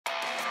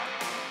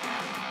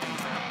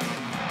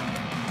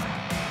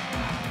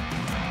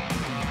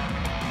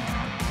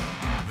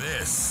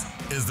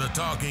is the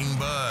Talkin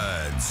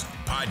Buds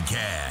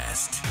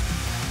podcast.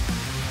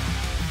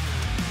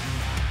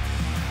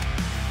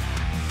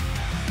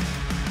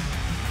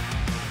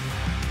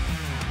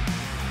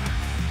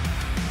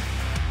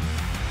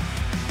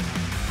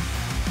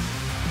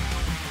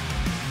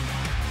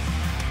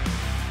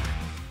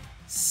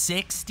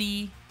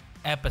 "60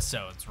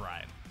 episodes,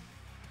 Ryan.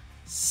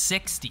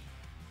 60.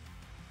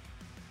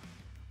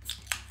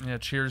 Yeah,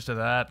 cheers to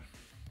that.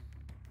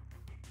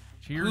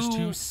 Cheers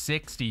Who- to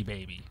 60,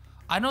 baby.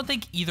 I don't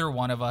think either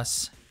one of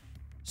us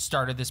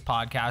started this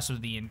podcast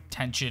with the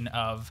intention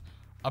of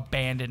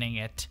abandoning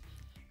it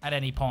at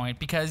any point,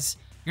 because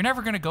you're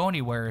never going to go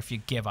anywhere if you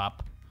give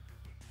up.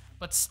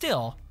 But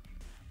still,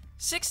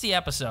 60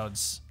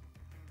 episodes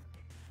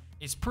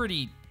is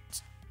pretty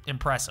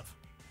impressive,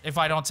 if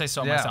I don't say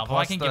so myself. If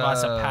I can give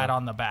us a pat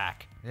on the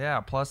back. Yeah,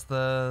 plus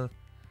the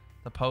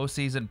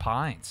postseason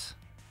pints.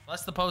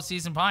 Plus the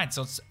postseason pint.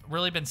 So it's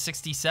really been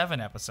 67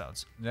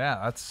 episodes. Yeah,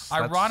 that's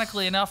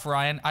Ironically enough,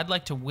 Ryan, I'd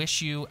like to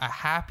wish you a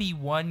happy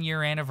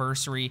 1-year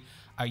anniversary.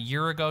 A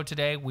year ago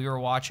today, we were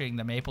watching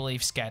the Maple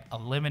Leafs get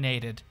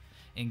eliminated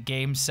in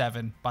Game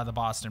 7 by the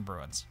Boston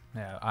Bruins.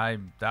 Yeah,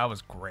 that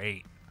was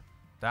great.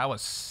 That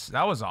was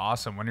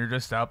awesome when you're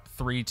just up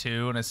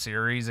 3-2 in a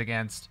series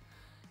against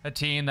a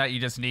team that you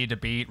just need to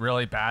beat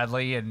really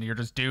badly, and you're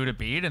just due to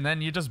beat, and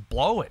then you just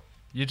blow it.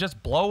 You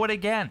just blow it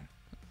again.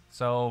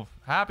 So,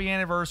 happy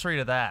anniversary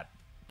to that.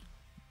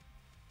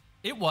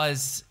 It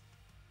was...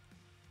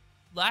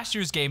 Last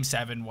year's Game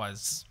 7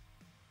 was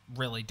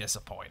really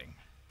disappointing.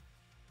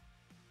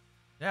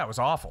 Yeah, it was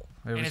awful.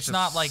 And it's just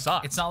not like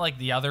sucked. it's not like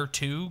the other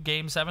two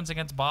Game 7s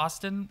against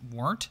Boston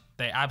weren't.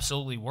 They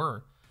absolutely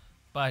were.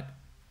 But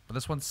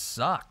this one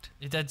sucked.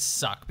 it did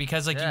suck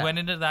because you Yeah. went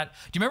into that...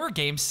 Do you remember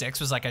Game 6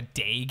 was like a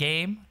day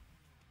game?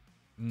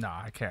 No,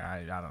 I can't. I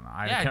don't know.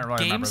 I Yeah, can't really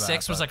Game remember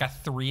 6 that, was but- like a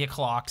 3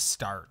 o'clock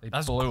start. That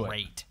was blew it.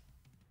 great.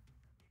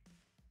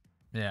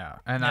 Yeah,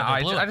 and Yeah,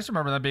 they blew I it. just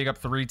remember them being up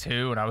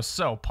 3-2, and I was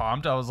so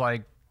pumped. I was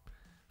like,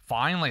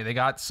 finally, they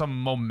got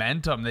some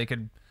momentum. They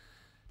could...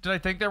 Did I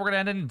think they were going to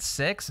end it in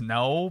 6?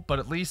 No, but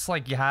at least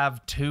like you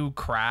have 2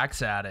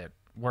 cracks at it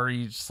where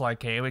you just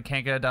like, hey, we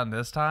can't get it done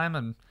this time,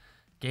 and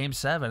Game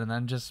 7, and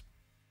then just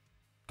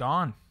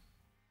gone.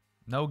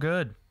 No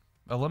good.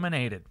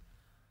 Eliminated.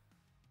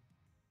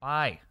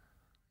 Bye.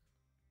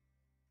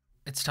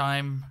 It's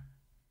time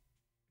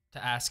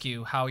to ask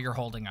you how you're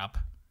holding up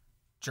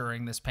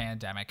during this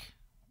pandemic,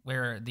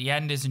 where the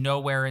end is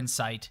nowhere in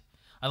sight.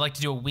 I like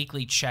to do a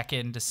weekly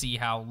check-in to see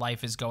how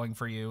life is going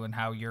for you and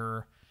how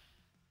you're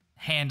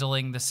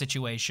handling the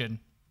situation.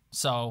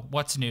 So,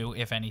 what's new,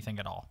 if anything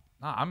at all?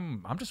 Nah,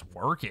 I'm just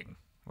working.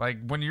 Like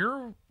when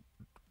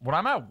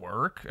I'm at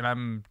work and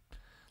I'm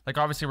like,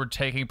 obviously we're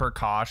taking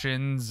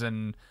precautions,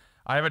 and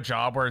I have a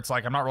job where it's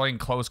like I'm not really in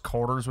close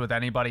quarters with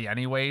anybody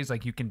anyways.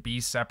 Like you can be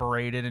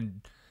separated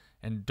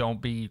and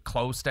don't be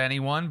close to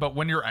anyone. But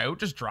when you're out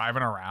just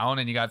driving around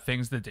and you got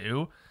things to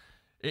do,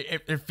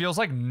 it feels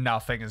like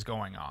nothing is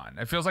going on.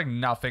 It feels like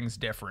nothing's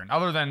different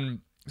other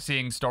than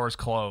seeing stores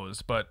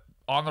closed. But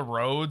on the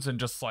roads and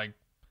just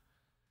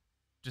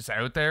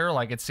out there,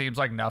 like it seems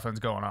like nothing's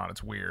going on.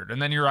 It's weird. And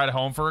then you're at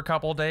home for a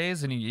couple of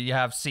days and you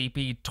have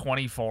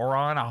CP24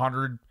 on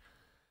 100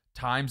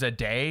 times a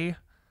day.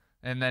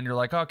 And then you're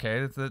like,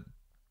 okay, the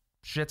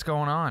shit's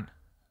going on.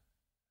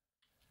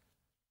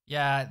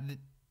 Yeah,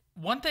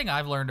 one thing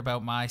I've learned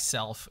about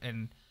myself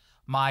and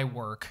my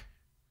work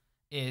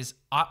is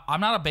I'm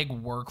not a big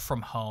work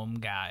from home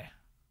guy.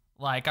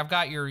 Like I've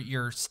got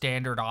your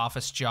standard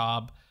office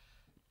job,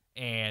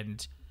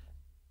 and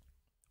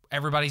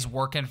everybody's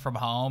working from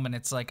home, and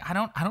it's like I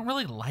don't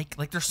really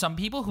like there's some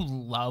people who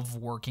love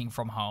working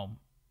from home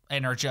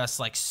and are just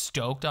like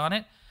stoked on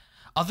it.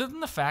 Other than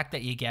the fact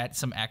that you get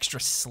some extra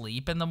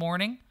sleep in the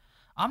morning,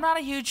 I'm not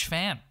a huge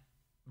fan.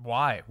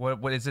 Why?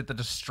 What is it? The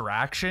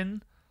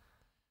distraction?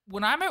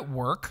 When I'm at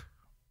work,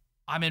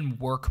 I'm in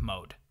work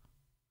mode.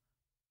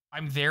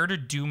 I'm there to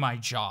do my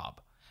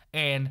job.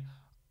 And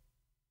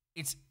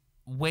it's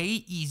way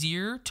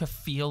easier to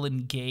feel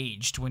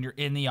engaged when you're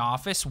in the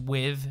office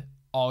with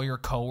all your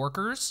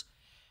coworkers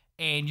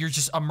and you're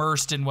just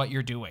immersed in what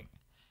you're doing.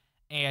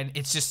 And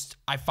it's just,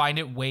 I find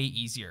it way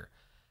easier.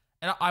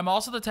 And I'm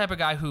also the type of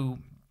guy who,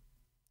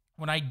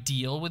 when I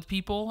deal with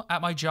people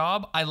at my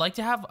job, I like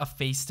to have a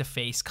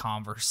face-to-face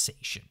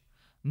conversation.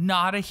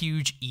 Not a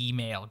huge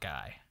email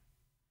guy.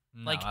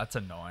 No, that's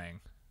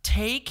annoying.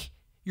 Take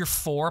your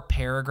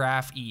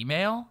 4-paragraph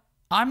email.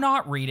 I'm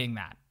not reading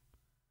that.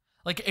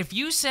 Like, if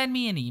you send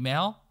me an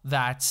email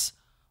that's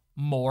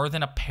more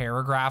than a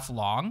paragraph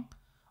long,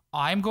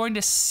 I'm going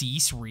to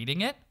cease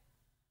reading it.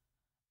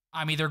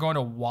 I'm either going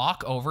to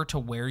walk over to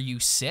where you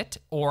sit,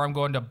 or I'm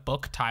going to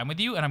book time with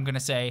you, and I'm going to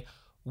say,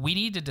 we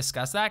need to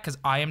discuss that because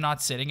I am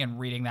not sitting and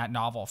reading that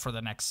novel for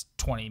the next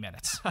 20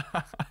 minutes.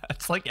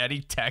 It's like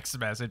any text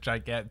message I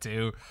get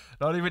too.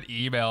 Not even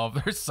email.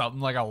 If there's something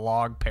like a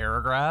long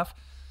paragraph.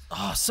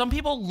 Oh, some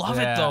people love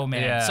it though,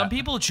 man. Yeah. Some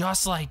people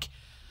just like,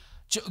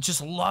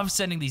 just love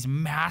sending these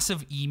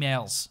massive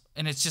emails.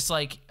 And it's just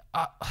like,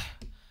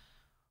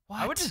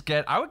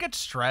 What? I would get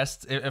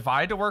stressed if I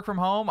had to work from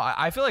home.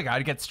 I feel like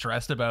I'd get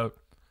stressed about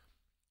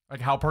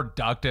like how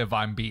productive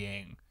I'm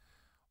being,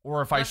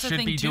 or if That's I the should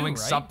thing be too, doing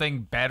right?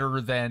 something better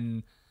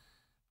than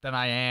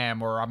I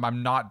am, or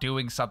I'm not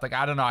doing something.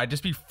 I don't know. I'd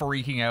just be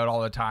freaking out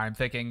all the time,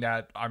 thinking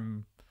that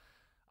I'm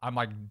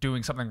like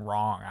doing something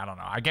wrong. I don't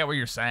know. I get what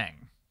you're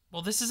saying.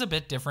 Well, this is a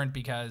bit different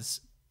because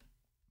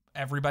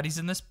everybody's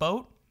in this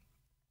boat.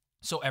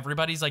 So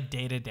everybody's like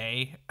day to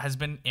day has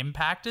been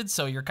impacted.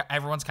 So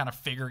everyone's kind of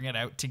figuring it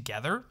out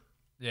together.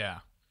 Yeah.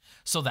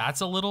 So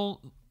that's a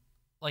little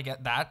like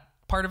that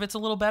part of it's a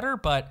little better.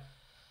 But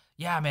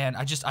yeah, man,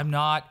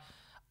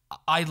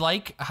 I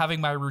like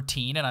having my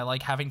routine and I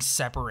like having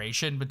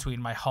separation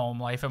between my home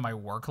life and my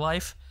work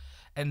life.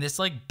 And this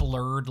like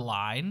blurred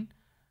line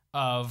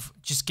of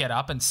just get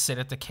up and sit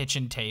at the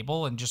kitchen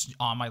table and just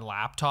on my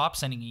laptop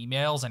sending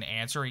emails and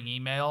answering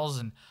emails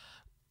and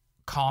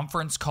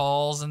conference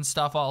calls and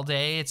stuff all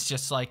day. It's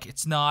just like,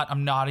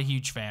 I'm not a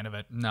huge fan of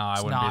it. No, I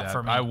It's wouldn't be not that.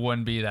 for me. I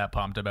wouldn't be that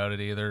pumped about it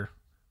either.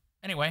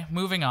 Anyway,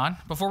 moving on.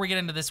 Before we get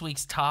into this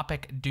week's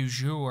topic du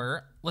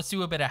jour, let's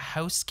do a bit of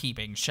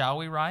housekeeping, shall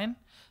we, Ryan?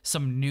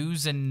 Some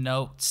news and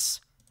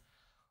notes.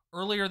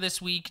 Earlier this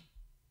week,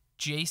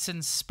 Jason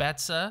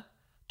Spezza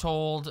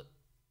told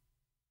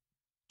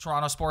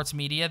Toronto Sports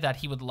Media that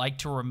he would like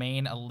to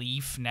remain a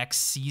Leaf next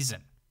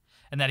season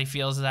and that he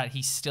feels that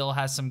he still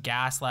has some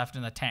gas left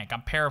in the tank.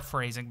 I'm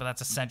paraphrasing, but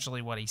that's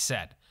essentially what he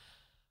said.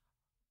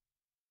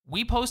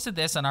 We posted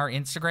this on our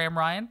Instagram,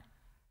 Ryan.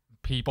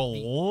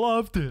 People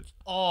loved it.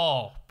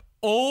 Oh,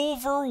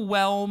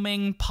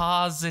 overwhelming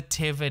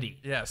positivity.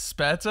 Yeah,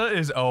 Spezza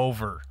is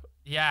over.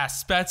 Yeah,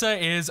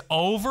 Spezza is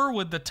over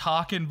with the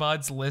Talkin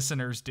Buds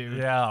listeners, dude.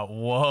 Yeah,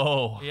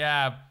 whoa.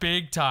 Yeah,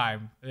 big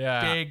time.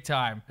 Yeah. Big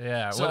time.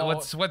 Yeah. So,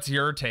 What's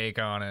your take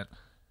on it?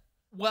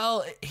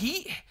 well,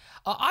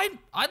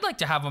 I'd like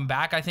to have him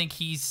back. I think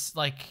he's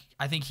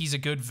a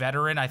good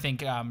veteran. I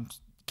think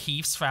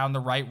Keefe's found the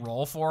right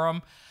role for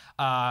him.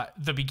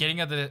 The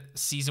beginning of the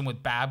season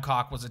with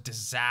Babcock was a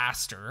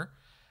disaster,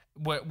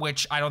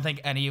 which I don't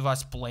think any of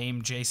us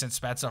blame Jason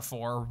Spezza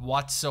for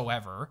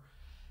whatsoever.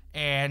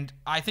 And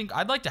I think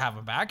I'd like to have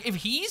him back. If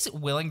he's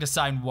willing to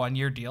sign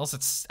 1-year deals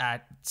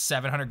at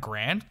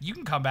 $700,000, you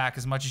can come back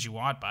as much as you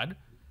want, bud.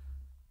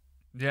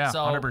 Yeah, So,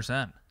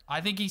 100%. I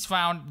think they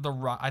found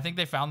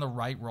the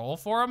right role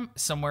for him,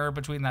 somewhere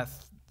between that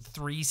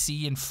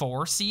 3C and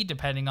 4C,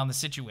 depending on the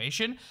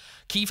situation.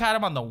 Keefe had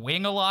him on the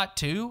wing a lot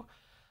too,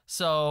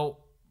 so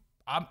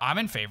I'm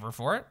in favor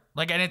for it.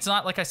 Like, and it's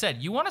not like I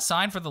said, you want to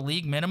sign for the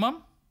league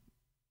minimum,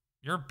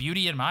 you're a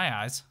beauty in my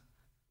eyes.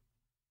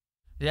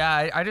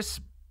 Yeah, I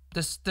just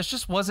this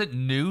just wasn't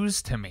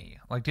news to me.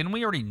 Like, didn't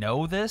we already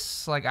know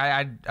this? Like,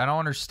 I don't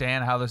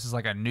understand how this is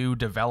like a new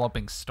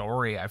developing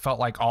story. I felt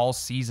like all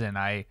season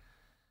I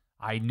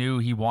knew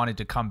he wanted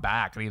to come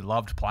back and he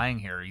loved playing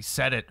here. He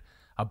said it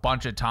a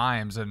bunch of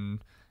times,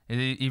 and it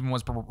even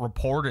was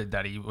reported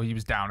that he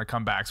was down to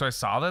come back. So I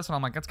saw this and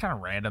I'm like, that's kind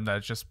of random that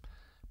it's just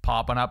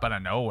popping up out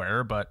of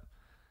nowhere. But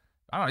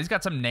I don't know. He's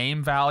got some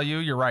name value.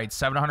 You're right.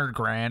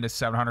 $700,000 is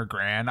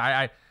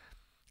 $700,000.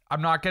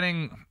 I'm not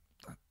getting.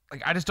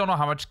 Like, I just don't know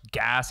how much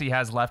gas he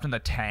has left in the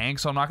tank,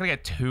 so I'm not going to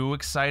get too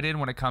excited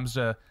when it comes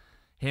to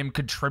him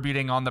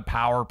contributing on the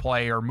power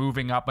play or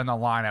moving up in the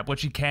lineup,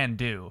 which he can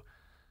do.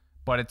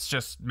 But it's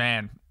just,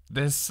 man,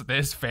 this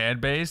fan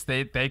base,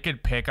 they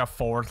could pick a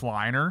fourth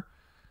liner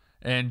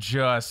and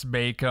just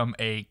make him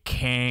a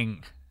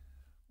king.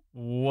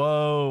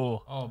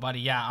 Whoa. Oh,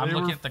 buddy, yeah, I'm They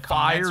looking were at the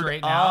comments fired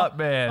right now. up,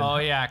 man. Oh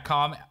yeah,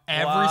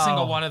 every Wow.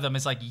 single one of them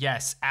is like,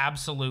 yes,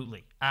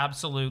 absolutely,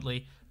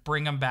 absolutely,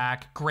 bring him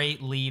back.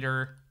 Great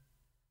leader,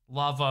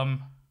 love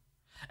him.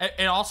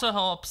 It also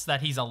helps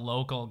that he's a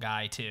local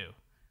guy too.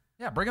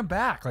 Yeah, bring him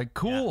back. Like,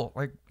 cool.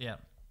 Like, Yeah.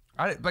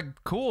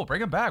 cool.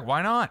 Bring him back.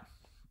 Why not?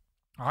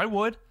 I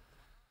would.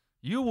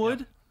 You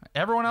would.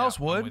 Everyone else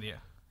I'm would. with you. Is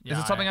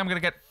Yeah, it something I'm going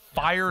to get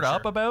fired for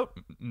up sure. about?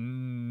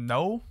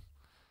 No.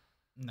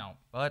 No.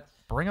 But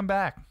bring him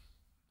back.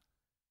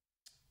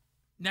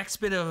 Next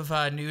bit of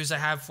news I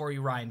have for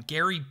you, Ryan.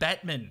 Gary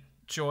Bettman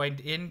joined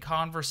in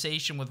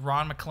conversation with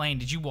Ron Maclean.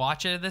 Did you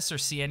watch any of this or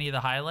see any of the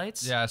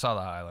highlights? Yeah, I saw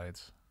the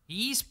highlights.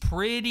 He's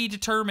pretty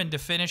determined to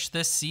finish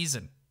this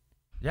season.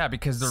 Yeah,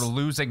 because they're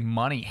losing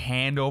money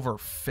hand over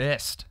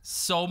fist.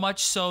 So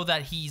much so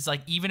that he's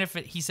like, even if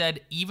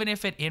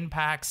it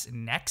impacts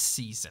next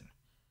season.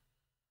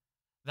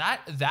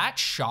 That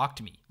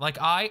shocked me. Like,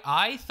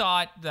 I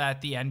thought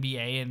that the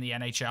NBA and the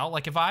NHL,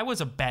 like, if I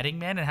was a betting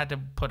man and had to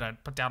put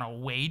down a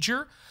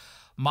wager,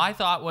 my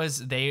thought was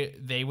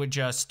they would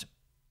just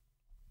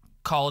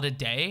call it a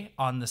day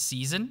on the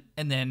season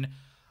and then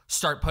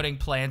start putting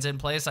plans in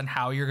place on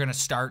how you're going to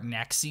start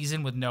next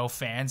season with no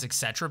fans,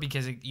 etc.,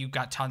 because you've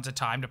got tons of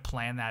time to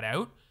plan that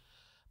out.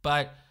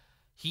 But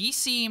he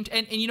seemed,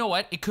 and you know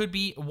what? It could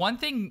be one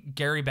thing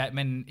Gary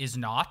Bettman is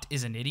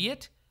an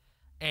idiot.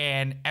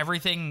 And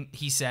everything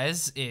he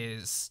says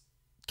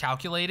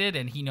calculated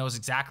and he knows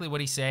exactly what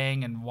he's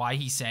saying and why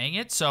he's saying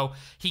it. So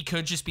he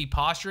could just be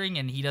posturing,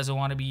 and he doesn't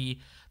want to be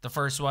the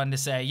first one to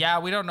say, yeah,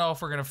 we don't know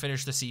if we're going to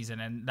finish the season.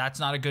 And that's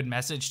not a good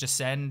message to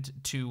send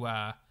to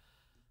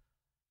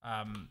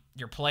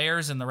your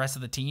players and the rest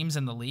of the teams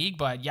in the league.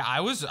 But yeah, I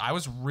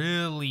was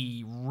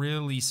really,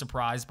 really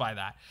surprised by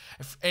that.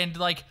 And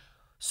like,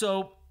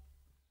 so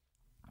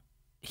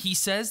he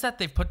says that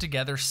they've put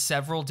together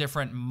several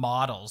different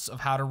models of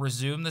how to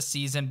resume the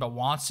season, but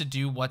wants to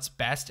do what's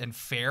best and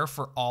fair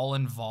for all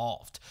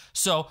involved.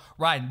 So,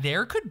 Ryan,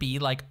 there could be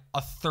like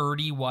a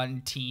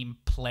 31 team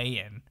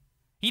play-in.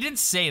 He didn't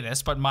say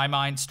this, but my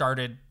mind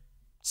started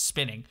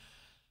spinning.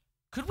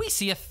 Could we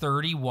see a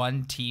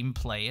 31 team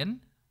play-in?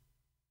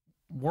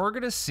 We're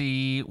going to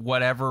see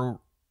whatever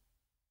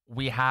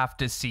we have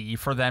to see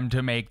for them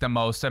to make the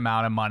most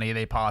amount of money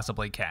they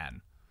possibly can.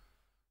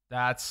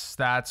 I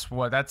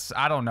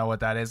don't know what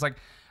that is. Like,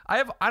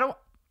 I want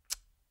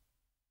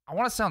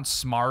to sound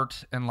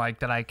smart and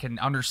like that I can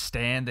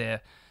understand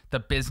the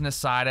business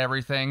side of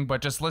everything,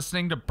 but just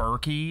listening to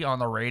Berkey on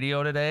the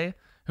radio today,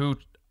 who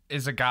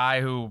is a guy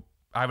who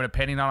I have an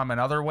opinion on him in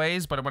other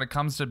ways, but when it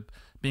comes to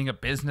being a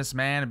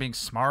businessman and being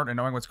smart and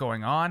knowing what's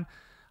going on,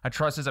 I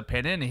trust his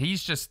opinion.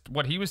 He's just,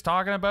 what he was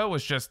talking about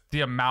was just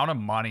the amount of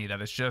money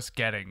that it's just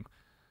getting,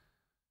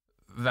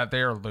 that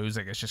they are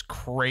losing. It's just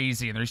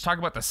crazy. And he's talking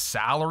about the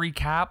salary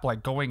cap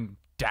like going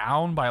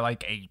down by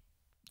like a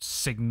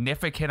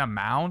significant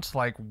amount.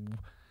 Like,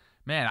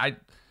 man,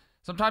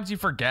 sometimes you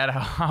forget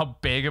how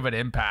big of an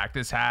impact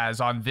this has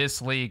on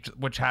this league,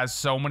 which has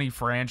so many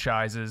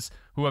franchises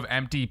who have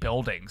empty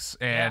buildings.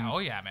 And yeah, oh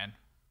yeah, man.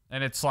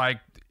 And it's like,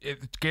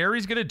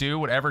 Gary's going to do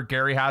whatever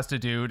Gary has to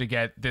do to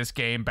get this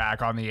game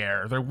back on the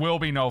air. There will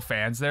be no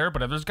fans there,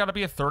 but if there's got to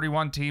be a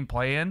 31 team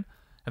play-in,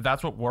 if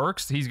that's what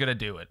works, he's going to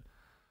do it.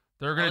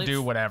 They're going to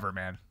do whatever,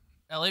 man.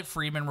 Elliot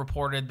Friedman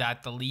reported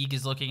that the league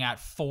is looking at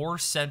 4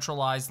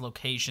 centralized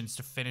locations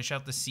to finish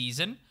out the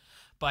season,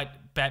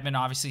 but Bettman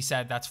obviously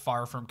said that's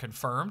far from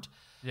confirmed.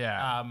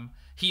 Yeah.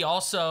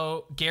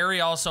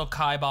 Gary also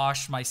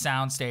kiboshed my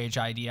soundstage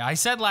idea. I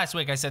said last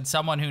week,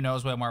 someone who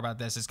knows way more about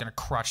this is going to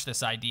crush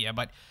this idea,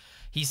 but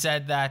he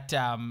said that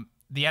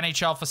the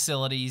NHL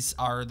facilities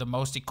are the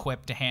most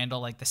equipped to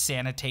handle like the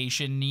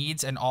sanitation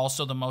needs and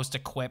also the most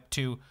equipped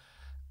to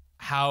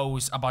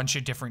house a bunch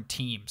of different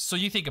teams. So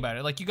you think about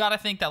it, like you got to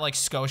think that like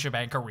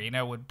Scotiabank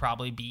Arena would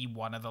probably be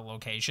one of the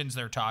locations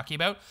they're talking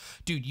about.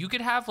 Dude, you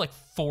could have like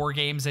 4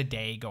 games a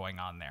day going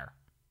on there.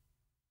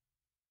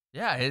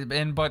 Yeah,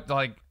 but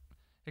like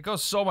it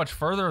goes so much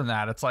further than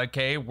that. It's like,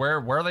 okay, where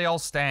are they all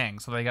staying?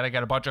 So they got to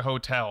get a bunch of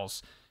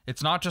hotels.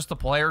 It's not just the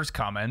players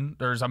coming.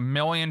 There's a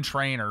million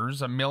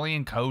trainers, a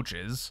million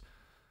coaches.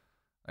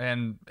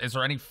 And is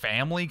there any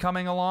family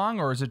coming along,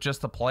 or is it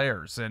just the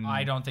players? And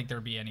I don't think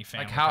there'd be any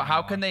family. Like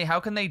how can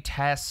they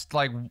test?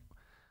 Like,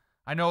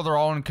 I know they're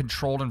all in a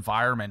controlled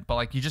environment, but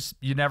like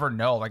you never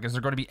know. Like, is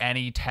there going to be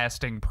any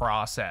testing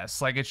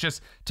process? Like, it's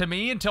just, to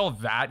me, until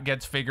that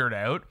gets figured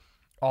out,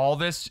 all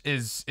this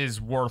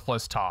is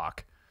worthless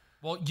talk.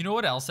 Well, you know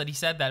what else that he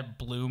said that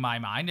blew my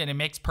mind, and it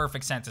makes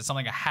perfect sense. It's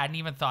something I hadn't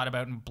even thought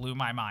about and blew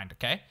my mind.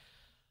 Okay,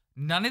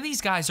 none of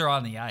these guys are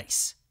on the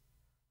ice.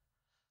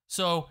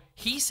 So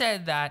he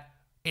said that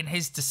in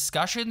his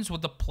discussions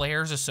with the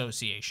Players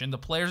Association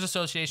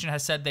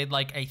has said they'd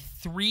like a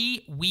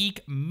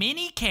 3-week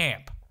mini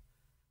camp.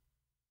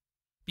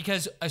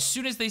 Because as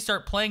soon as they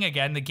start playing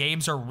again, the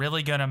games are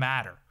really going to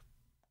matter.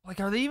 Like,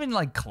 are they even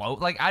like close?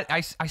 Like,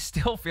 I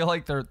still feel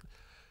like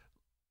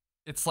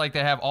it's like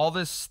they have all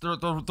this,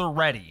 they're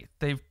ready.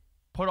 They've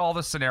put all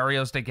the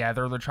scenarios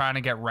together. They're trying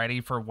to get ready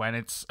for when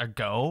it's a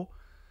go.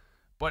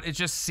 But it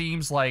just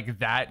seems like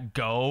that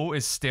go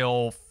is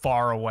still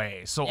far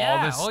away. So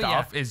all this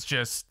stuff is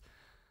just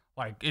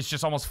like, it's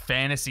just almost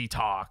fantasy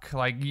talk.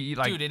 Like, dude,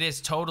 it is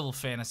total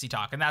fantasy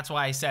talk. And that's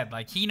why I said,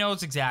 like, he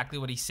knows exactly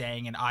what he's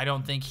saying. And I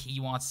don't think he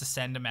wants to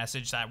send a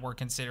message that we're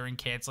considering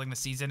canceling the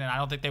season. And I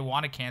don't think they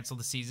want to cancel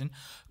the season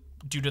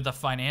due to the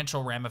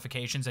financial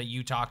ramifications that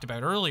you talked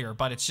about earlier.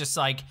 But it's just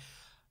like,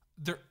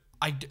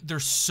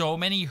 there's so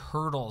many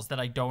hurdles that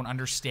I don't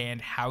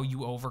understand how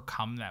you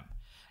overcome them.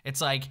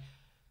 It's like,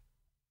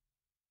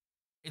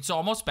 it's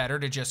almost better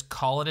to just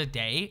call it a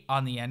day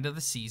on the end of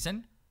the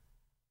season.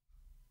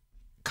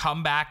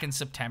 Come back in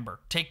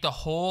September. Take the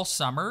whole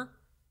summer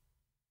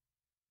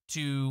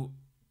to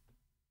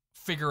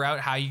figure out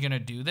how you're going to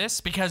do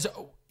this. Because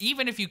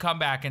even if you come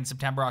back in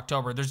September,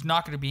 October, there's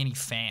not going to be any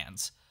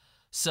fans.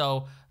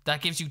 So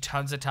that gives you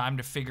tons of time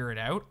to figure it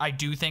out. I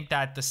do think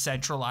that the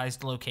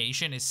centralized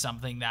location is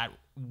something that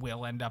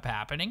will end up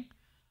happening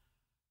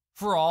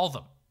for all of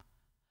them.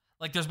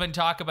 Like, there's been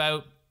talk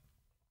about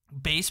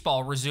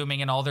baseball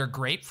resuming in all their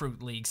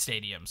Grapefruit League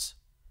stadiums.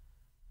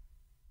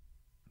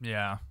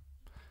 Yeah.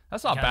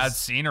 That's not bad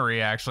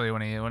scenery, actually,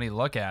 when you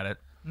look at it.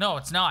 No,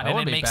 it's not. That and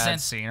would it be makes bad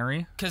sense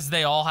scenery. Because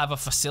they all have a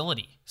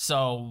facility.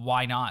 So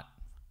why not?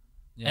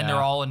 Yeah. And they're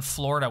all in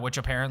Florida, which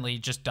apparently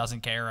just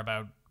doesn't care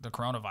about the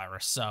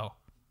coronavirus. So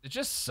it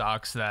just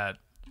sucks that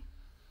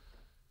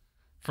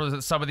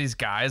for some of these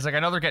guys. Like, I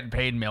know they're getting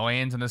paid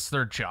millions and this is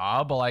their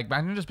job, but like,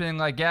 imagine just being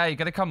like, yeah, you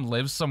got to come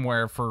live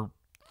somewhere for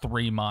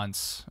 3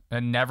 months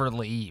and never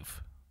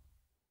leave.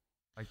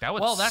 Like, that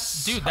would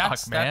suck,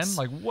 man. That's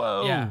like,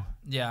 whoa.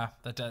 Yeah,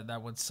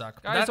 that would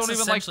suck. Guys don't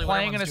even like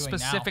playing in a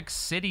specific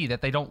city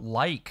that they don't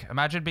like.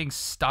 Imagine being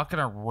stuck in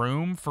a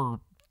room for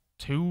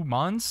 2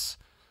 months.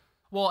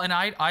 Well, and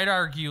I'd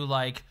argue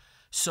like,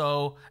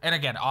 so, and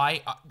again,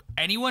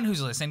 anyone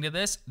who's listening to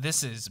this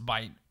is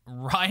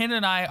Ryan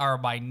and I are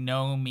by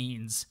no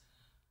means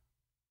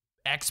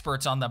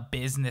experts on the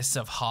business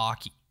of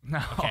hockey.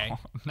 No, okay?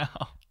 no.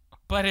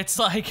 But it's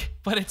like,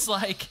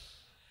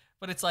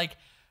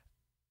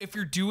 if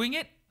you're doing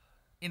it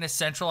in a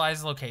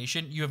centralized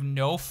location, you have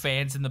no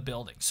fans in the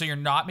building. So you're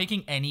not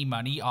making any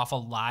money off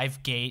of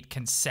live gate,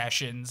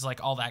 concessions,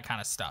 like all that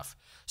kind of stuff.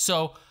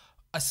 So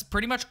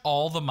pretty much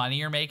all the money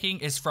you're making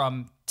is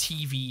from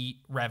TV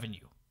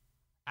revenue,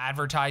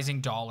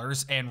 advertising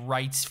dollars, and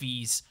rights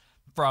fees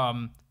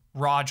from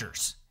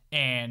Rogers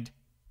and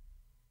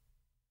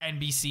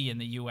NBC in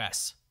the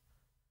US.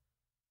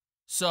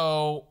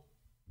 So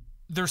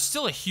there's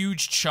still a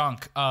huge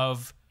chunk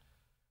of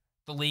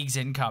the league's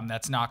income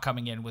that's not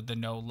coming in with the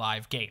no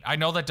live gate. I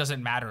know that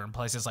doesn't matter in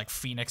places like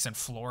Phoenix and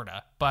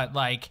Florida, but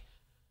like,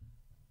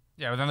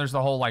 yeah, but then there's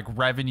the whole like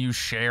revenue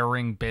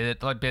sharing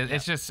bit. Like,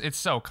 it's just, it's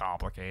so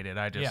complicated.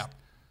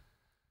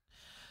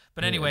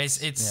 But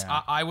anyways,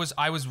 I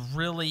was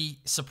really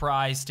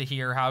surprised to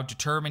hear how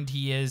determined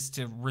he is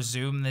to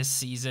resume this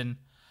season.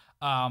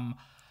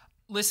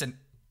 Listen,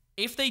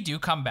 if they do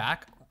come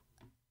back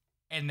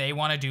and they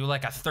want to do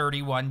like a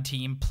 31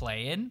 team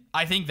play-in,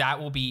 I think that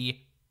will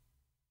be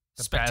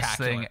the spectacular. best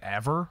thing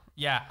ever.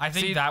 Yeah, I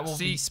think that will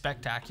be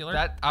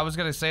spectacular. I was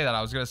gonna say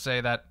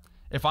that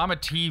if I'm a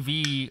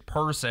TV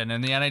person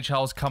and the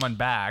NHL is coming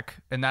back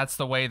and that's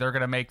the way they're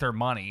gonna make their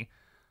money,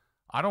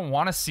 I don't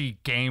want to see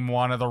game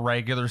 1 of the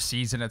regular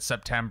season in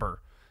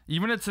September.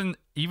 Even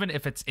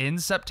if it's in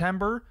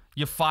September,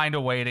 you find a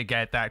way to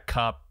get that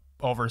cup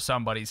over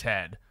somebody's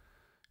head.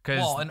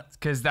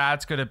 Because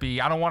that's gonna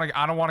be. I don't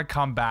want to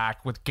come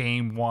back with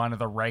game 1 of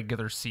the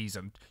regular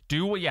season.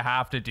 Do what you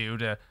have to do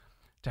to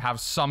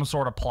have some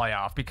sort of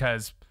playoff,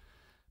 because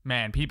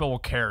man, people will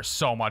care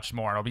so much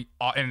more. It'll be,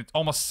 and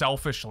almost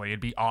selfishly,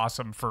 it'd be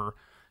awesome for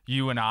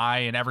you and I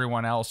and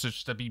everyone else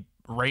just to be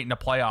right into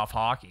playoff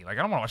hockey. Like,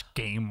 I don't want to watch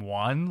game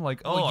 1.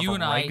 Like, you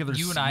and I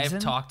have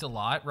talked a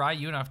lot, right?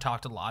 You and I have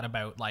talked a lot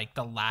about like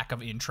the lack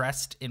of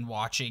interest in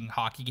watching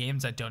hockey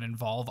games that don't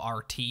involve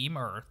our team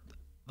or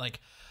like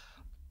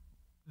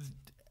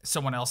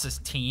someone else's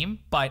team.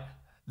 But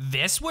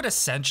this would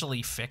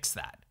essentially fix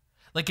that.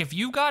 Like, if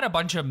you got a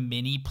bunch of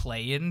mini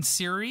play-in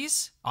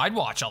series, I'd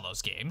watch all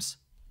those games.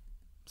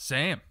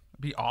 Same.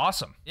 It'd be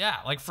awesome. Yeah,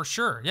 like, for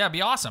sure. Yeah, it'd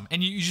be awesome.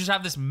 And you just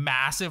have this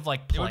massive,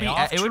 like,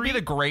 playoff It would be the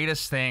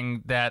greatest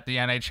thing that the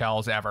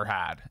NHL's ever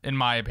had, in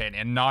my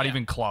opinion. Not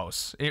even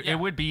close. It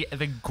would be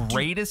the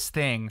greatest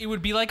thing. It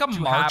would be like a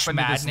March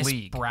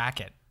Madness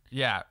bracket.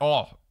 Yeah.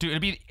 Oh, dude,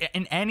 it'd be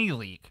in any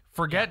league.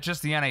 Forget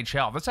just the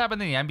NHL. If this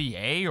happened in the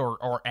NBA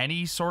or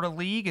any sort of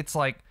league, it's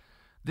like,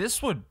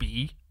 this would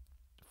be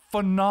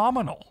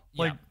phenomenal.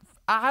 Like,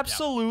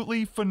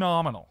 absolutely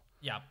phenomenal.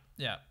 Yeah.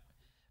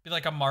 Be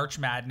like a March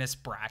Madness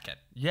bracket.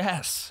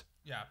 Yes.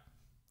 Yeah,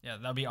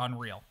 that'd be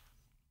unreal.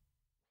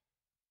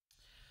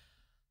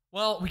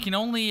 Well, we can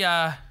only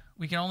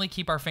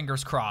keep our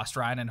fingers crossed,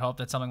 Ryan, and hope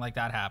that something like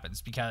that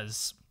happens,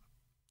 because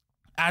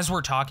as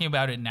we're talking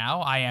about it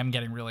now, I am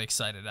getting really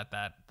excited at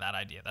that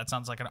idea. That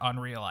sounds like an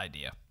unreal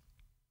idea.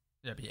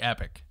 Yeah, it'd be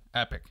epic.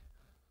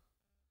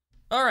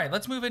 All right,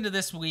 let's move into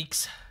this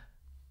week's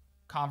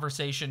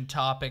conversation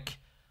topic.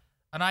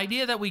 An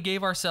idea that we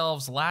gave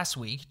ourselves last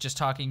week, just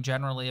talking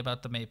generally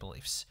about the Maple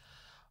Leafs.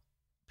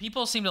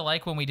 People seem to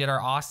like when we did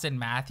our Austin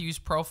Matthews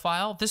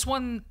profile. This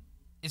one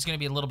is going to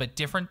be a little bit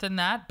different than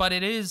that, but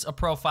it is a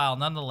profile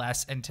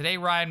nonetheless. And today,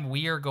 Ryan,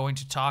 we are going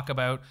to talk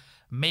about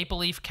Maple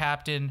Leaf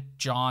captain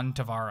John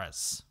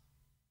Tavares.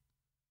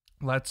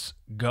 Let's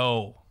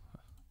go.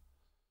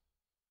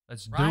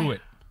 Let's Ryan, do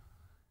it.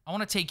 I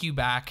want to take you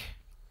back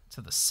to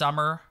the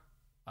summer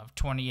of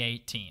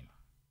 2018.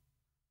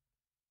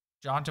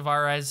 John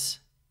Tavares,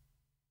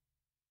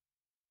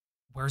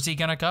 where's he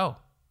going to go?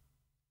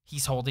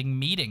 He's holding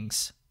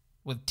meetings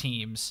with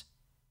teams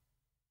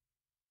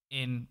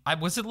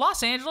was it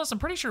Los Angeles? I'm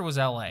pretty sure it was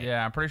LA.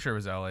 Yeah, I'm pretty sure it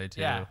was LA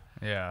too.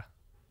 Yeah.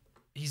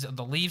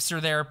 The Leafs are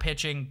there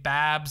pitching.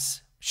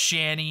 Babs,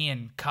 Shanny,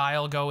 and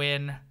Kyle go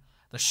in.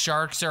 The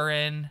Sharks are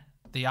in.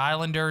 The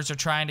Islanders are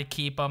trying to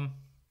keep him.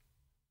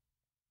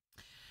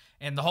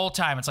 And the whole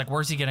time, it's like,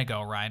 where's he going to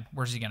go, Ryan?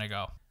 Where's he going to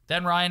go?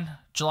 Then, Ryan,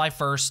 July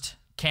 1st,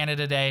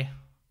 Canada Day,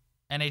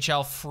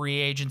 NHL free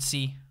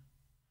agency.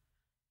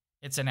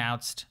 It's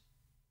announced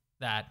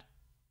that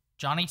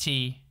Johnny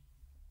T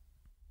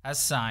has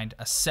signed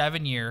a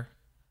 7-year,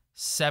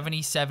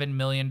 $77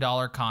 million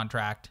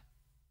contract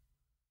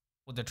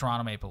with the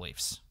Toronto Maple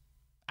Leafs.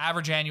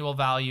 Average annual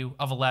value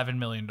of $11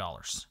 million.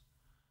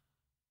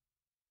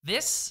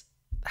 This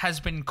has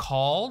been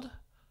called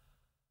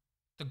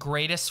the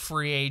greatest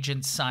free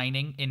agent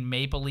signing in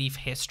Maple Leaf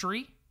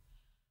history.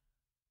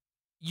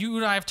 You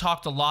and I have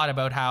talked a lot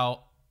about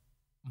how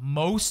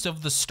most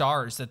of the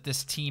stars that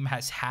this team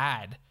has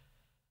had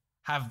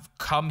have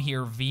come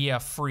here via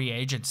free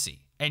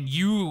agency. And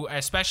you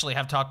especially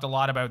have talked a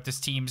lot about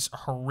this team's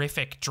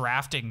horrific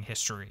drafting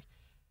history.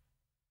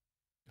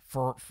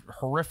 For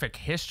horrific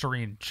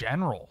history in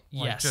general.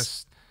 Yes.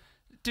 Just,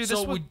 dude,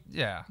 so this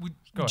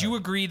would you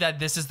agree that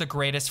this is the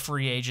greatest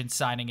free agent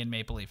signing in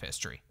Maple Leaf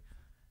history?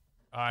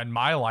 In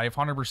my life,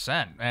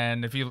 100%.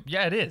 And it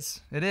is.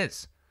 It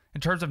is.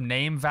 In terms of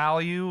name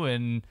value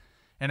and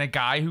a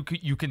guy who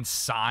you can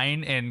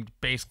sign and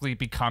basically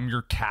become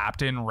your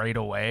captain right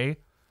away,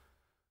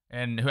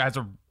 and who has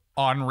a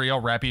unreal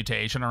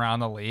reputation around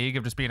the league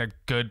of just being a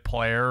good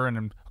player and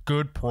a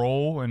good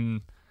pro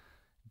and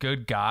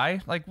good guy.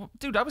 Like,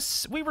 dude,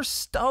 we were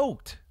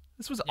stoked.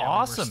 This was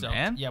awesome,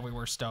 man. Yeah, we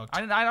were stoked.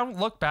 I don't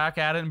look back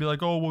at it and be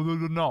like, oh, well,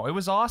 no. It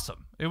was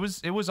awesome. It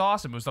was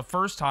awesome. It was the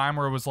first time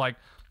where it was like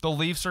the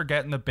Leafs are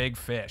getting the big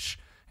fish.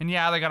 And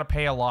yeah, they got to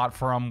pay a lot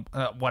for him,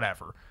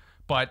 whatever.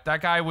 But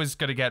that guy was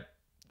going to get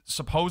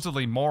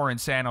supposedly more in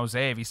San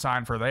Jose if he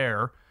signed for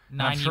there.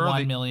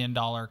 $91 million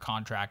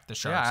contract. The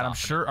Sharks. Yeah,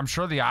 and I'm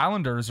sure the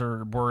Islanders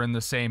were in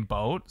the same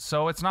boat.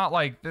 So it's not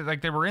like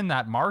they were in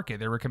that market.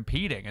 They were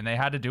competing, and they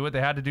had to do what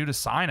they had to do to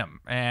sign him.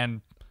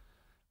 And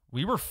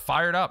we were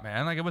fired up,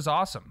 man. Like, it was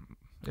awesome.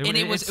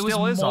 It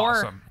was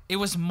awesome. It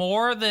was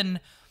more than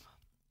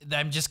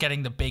them just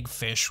getting the big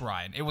fish,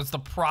 Ryan. It was the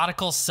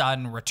prodigal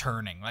son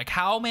returning. Like,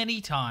 how many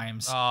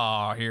times?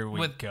 Oh, here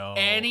we go.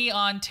 Any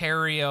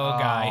Ontario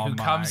guy who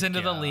comes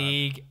into the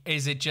league,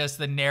 is it just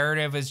the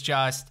narrative is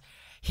just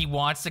he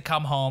wants to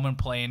come home and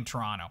play in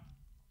Toronto?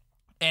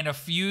 And a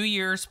few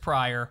years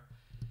prior,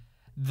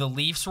 the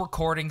Leafs were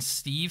courting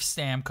Steve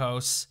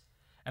Stamkos,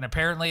 and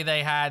apparently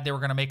they were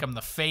going to make him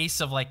the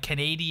face of like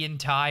Canadian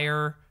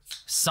Tire,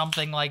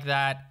 something like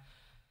that,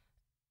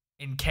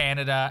 in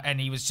Canada, and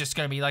he was just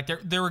going to be like,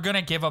 they were going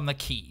to give him the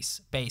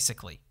keys,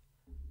 basically.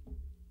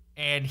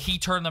 And he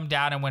turned them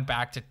down and went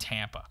back to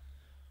Tampa.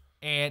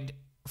 And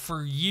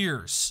for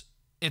years,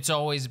 it's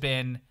always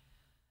been,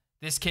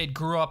 this kid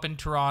grew up in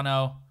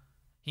Toronto,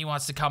 he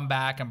wants to come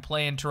back and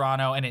play in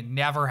Toronto, and it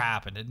never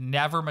happened. It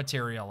never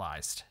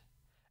materialized.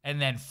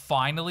 And then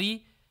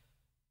finally,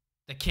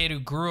 the kid who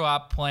grew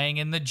up playing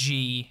in the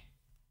G.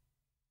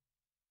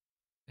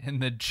 In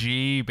the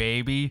G,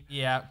 baby.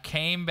 Yeah,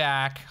 came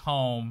back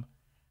home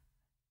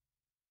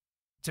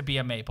to be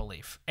a Maple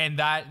Leaf. And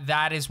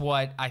that is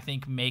what I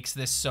think makes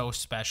this so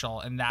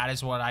special. And that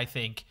is what I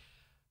think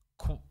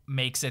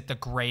makes it the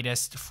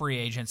greatest free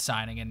agent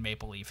signing in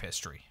Maple Leaf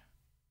history.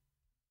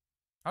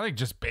 I think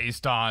just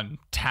based on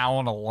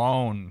talent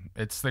alone,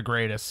 it's the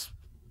greatest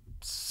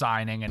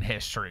signing in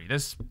history.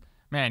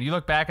 Man, you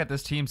look back at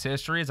this team's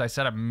history, as I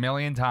said a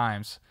million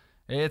times,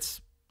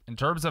 it's, in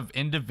terms of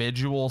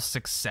individual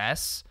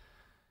success,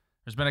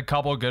 there's been a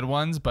couple of good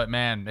ones, but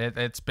man,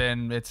 it's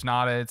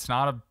not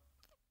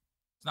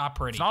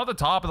pretty. It's not at the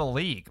top of the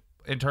league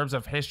in terms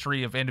of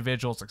history of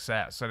individual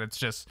success. And it's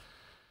just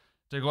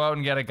to go out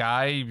and get a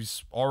guy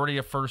who's already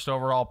a first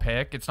overall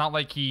pick. It's not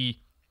like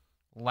he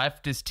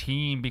left his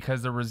team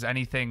because there was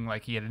anything,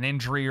 like he had an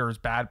injury or his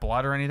bad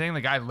blood or anything.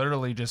 The guy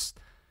literally just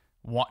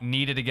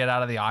needed to get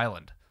out of the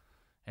island,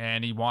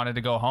 and he wanted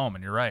to go home.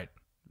 And you're right.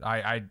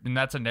 And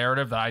that's a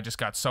narrative that I just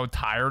got so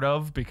tired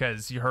of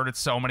because you heard it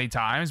so many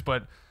times,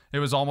 but it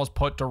was almost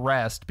put to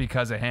rest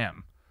because of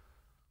him.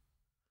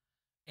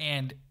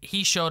 And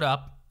he showed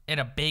up in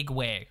a big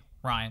way,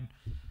 Ryan.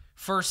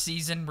 First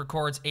season,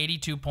 records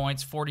 82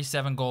 points,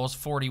 47 goals,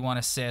 41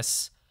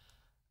 assists.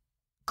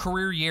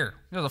 Career year.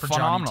 It was a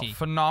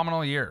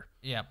phenomenal year.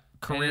 Yeah,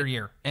 career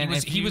year. And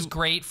he was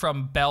great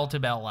from bell to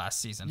bell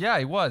last season. Yeah,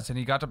 he was. And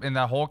he got in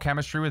that whole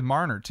chemistry with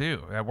Marner,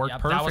 too. It worked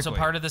perfectly. That was a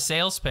part of the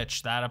sales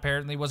pitch. That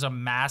apparently was a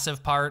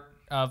massive part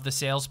of the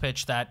sales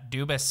pitch that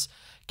Dubas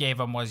gave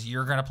him, was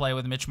you're going to play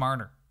with Mitch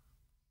Marner.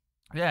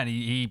 Yeah, and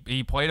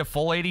he played a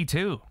full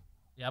 82.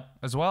 Yep.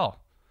 As well.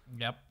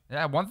 Yep.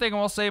 Yeah, one thing I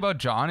will say about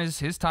John is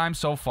his time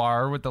so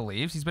far with the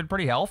Leafs, he's been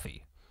pretty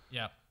healthy.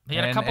 Yep. He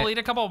had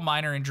a couple of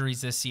minor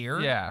injuries this year.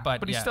 Yeah,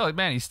 but he's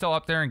still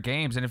up there in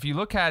games. And if you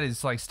look at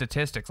his like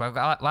statistics, like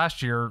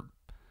last year,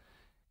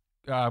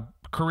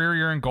 career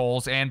year in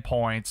goals and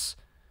points,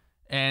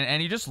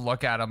 and you just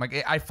look at him,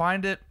 like I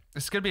find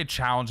it's gonna be a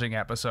challenging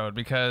episode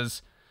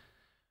because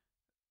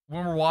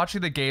when we're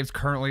watching the games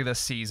currently this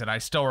season, I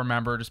still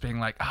remember just being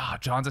like,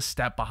 John's a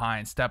step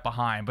behind.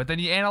 But then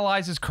you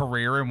analyze his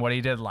career and what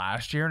he did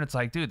last year, and it's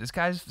like, dude, this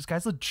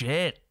guy's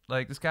legit.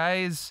 Like, this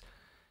guy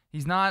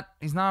he's not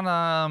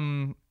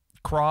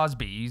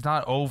Crosby, he's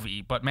not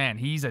Ovi, but man,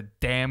 he's a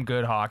damn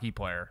good hockey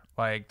player.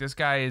 Like, this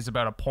guy is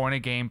about a point a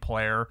game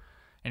player,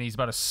 and he's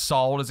about as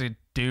solid as a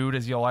dude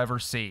as you'll ever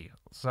see.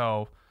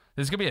 So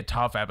this is gonna be a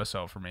tough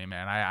episode for me,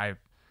 man.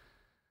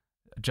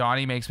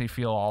 Johnny makes me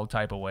feel all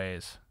type of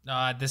ways.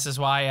 This is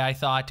why I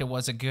thought it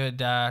was a good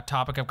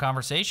topic of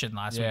conversation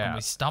last week when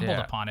we stumbled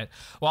upon it.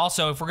 Well,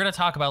 also, if we're going to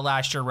talk about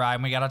last year,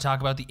 Ryan, we got to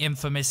talk about the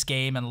infamous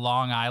game in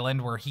Long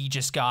Island where he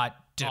just got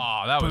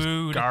Oh, that was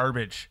booed.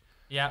 garbage.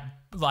 Yeah,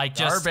 like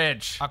just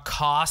Garbage.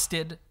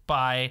 accosted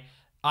by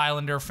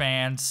Islander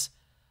fans,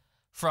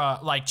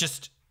 from like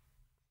just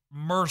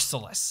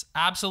merciless,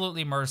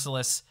 absolutely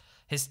merciless.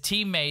 His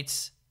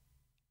teammates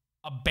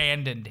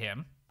abandoned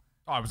him.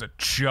 Oh, it was a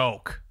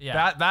joke.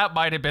 Yeah. That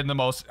might have been the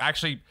most.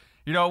 Actually,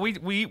 you know, we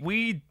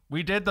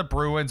did the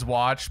Bruins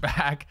watch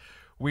back.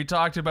 We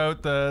talked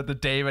about the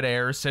David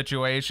Ayers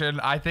situation.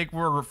 I think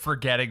we're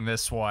forgetting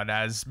this one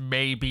as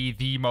maybe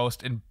the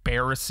most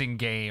embarrassing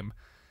game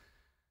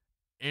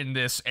in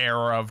this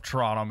era of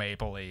Toronto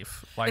Maple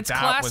Leaf. Like, It's that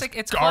classic. was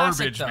It's garbage,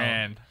 classic, though.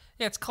 man.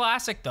 Yeah, it's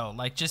classic though.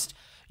 Like, just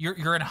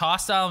you're in a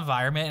hostile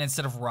environment, and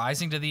instead of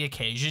rising to the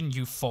occasion,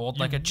 you fold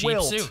like a cheap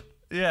wilt. suit.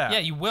 Yeah. Yeah,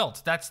 you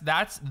wilt.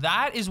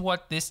 That is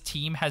what this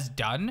team has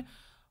done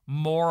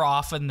more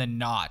often than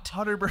not.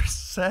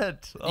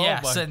 100%. Oh,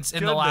 Yeah, my since in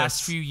the goodness.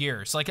 last few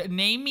years. Like,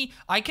 name me,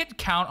 I could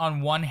count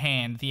on one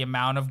hand the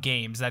amount of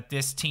games that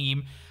this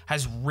team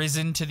has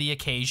risen to the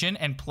occasion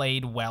and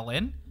played well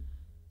in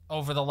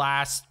over the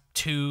last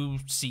 2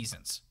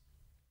 seasons.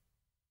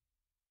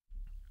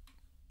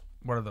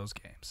 What are those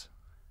games?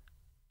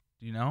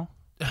 Do you know?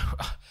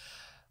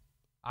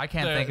 I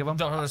can't think of them.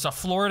 There was a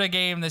Florida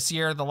game this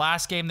year. The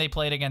last game they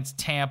played against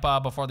Tampa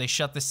before they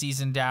shut the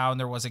season down.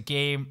 There was a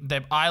game,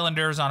 the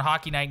Islanders on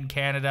Hockey Night in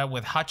Canada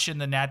with Hutch in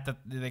the net that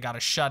they got a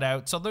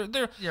shutout. So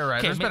they're You're right.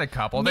 okay, There's been a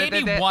couple.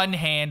 Maybe They- one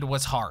hand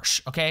was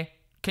harsh. Okay,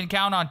 can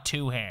count on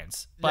 2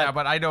 hands. But yeah,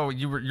 but I know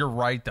you're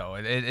right though.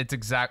 It's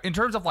exact in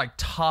terms of like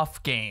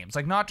tough games,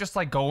 like not just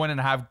like go in and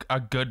have a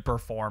good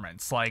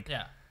performance. Like,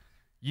 yeah,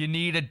 you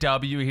need a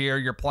W here.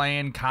 You're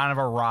playing kind of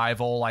a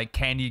rival. Like,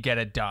 can you get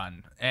it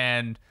done?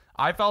 And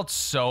I felt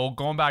so,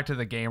 going back to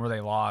the game where they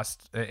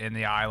lost in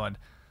the Island,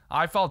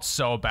 I felt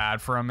so bad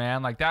for him,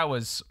 man. Like,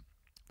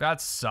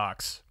 that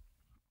sucks.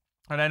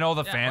 And I know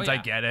the fans, I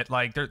get it.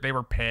 Like, they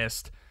were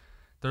pissed.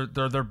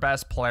 Their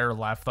best player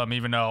left them,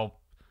 even though,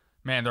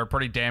 man, they're a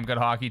pretty damn good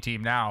hockey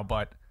team now.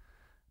 But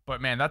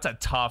man, that's a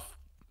tough,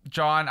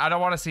 John, I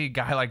don't want to see a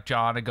guy like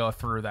John to go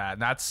through that.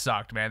 And that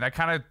sucked, man. That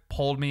kind of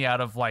pulled me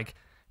out of like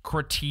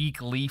critique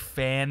Leaf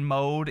fan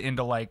mode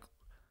into like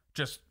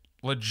just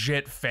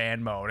legit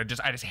fan mode. I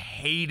just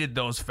hated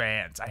those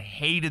fans. I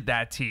hated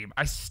that team.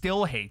 I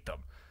still hate them.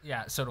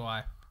 yeah. So do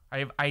I.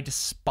 I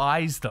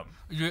despise them.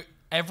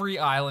 Every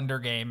Islander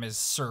game is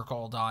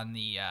circled on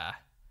the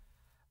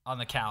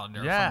calendar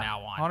from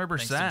now on. 100%.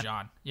 Thanks to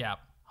John. Yeah,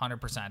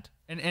 100%.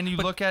 And you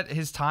look at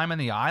his time in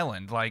the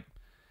Island, like,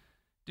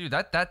 dude,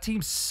 that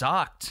team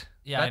sucked.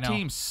 Yeah, I that know.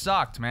 team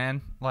sucked,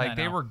 man. Like, I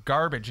they know. were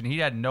garbage, and he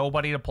had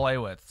nobody to play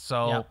with.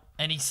 So Yep.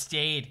 And he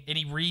stayed, and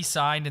he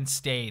re-signed and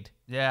stayed.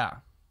 yeah.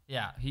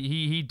 Yeah.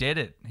 He did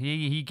it.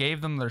 He gave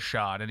them their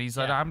shot, and he's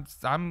like, Yeah.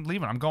 I'm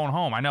leaving. I'm going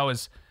home. I know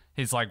his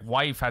like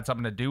wife had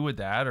something to do with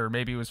that, or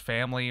maybe it was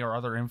family or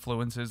other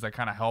influences that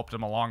kind of helped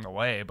him along the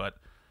way. But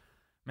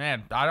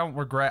man, I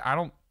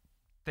don't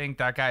think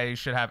that guy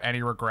should have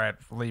any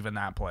regret for leaving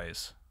that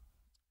place.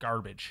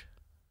 Garbage.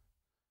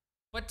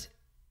 But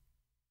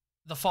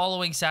the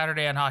following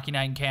Saturday on Hockey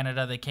Night in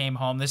Canada, they came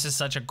home. This is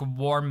such a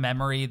warm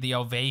memory. The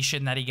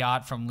ovation that he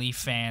got from Leaf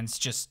fans,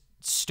 just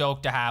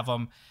stoked to have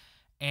him.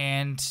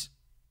 And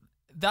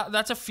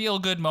that's a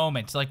feel-good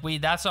moment. Like,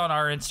 that's on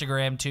our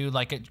Instagram too.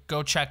 Like,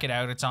 go check it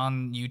out. It's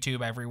on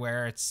YouTube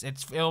everywhere.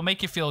 It'll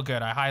make you feel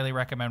good. I highly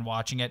recommend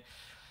watching it.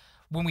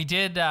 When we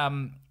did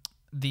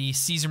the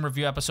season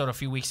review episode a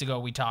few weeks ago,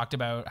 we talked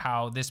about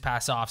how this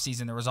past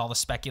offseason there was all the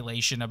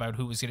speculation about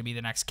who was going to be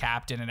the next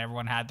captain, and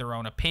everyone had their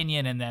own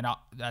opinion. And then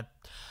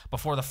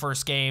before the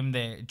first game,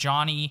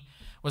 Johnny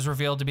was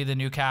revealed to be the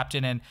new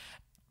captain. And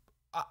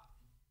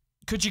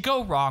could you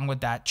go wrong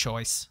with that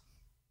choice?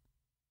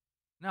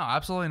 No,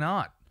 absolutely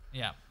not.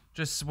 Yeah.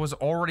 Just was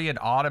already an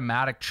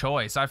automatic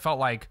choice. I felt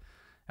like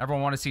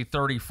everyone wanted to see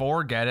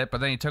 34 get it,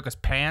 but then he took his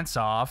pants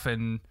off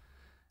and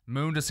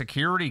mooned a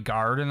security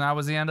guard, and that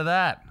was the end of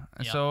that.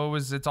 Yep. So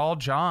it's all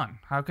John.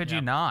 How could you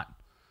not?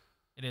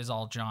 It is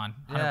all John,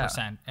 100%.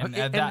 Yeah. And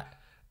And that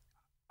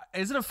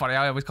isn't it funny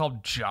how I always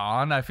called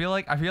John? I feel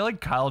like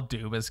Kyle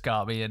Dubas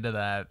got me into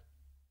that.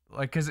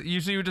 Like, because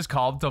usually you just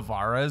call him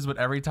Tavares, but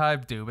every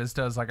time Dubas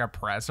does like a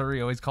presser, he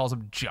always calls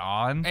him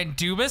John. and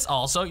Dubas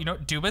also,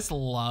 Dubas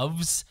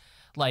loves,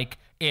 like,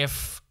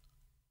 if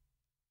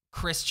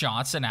Chris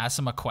Johnson asks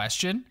him a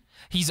question,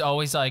 he's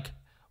always like,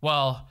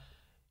 well,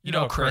 you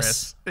know,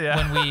 Chris. Yeah.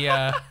 When we,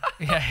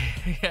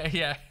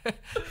 yeah.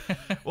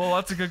 Well,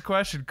 that's a good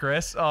question,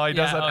 Chris. Oh, he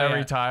does that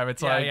every time.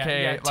 It's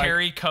hey, like,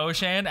 Terry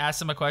Koshan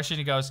asks him a question.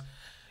 He goes,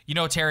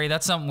 Terry,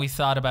 that's something we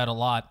thought about a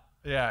lot.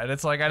 yeah, and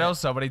it's like, I know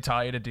somebody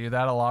taught you to do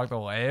that along the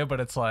way, but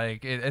it's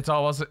like it's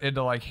almost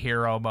into like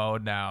hero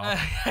mode now.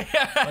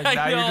 Like,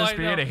 now you're just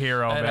being a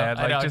hero, man.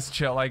 Like, just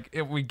chill. Like,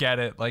 we get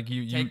it. Like,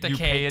 you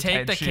pay attention.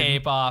 Take the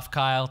cape off,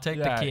 Kyle. Take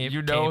the cape.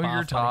 You know cape who you're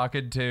off,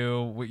 talking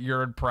to.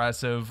 You're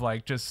impressive.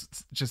 Like,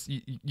 just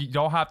you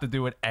don't have to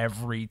do it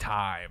every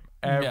time.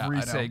 Every I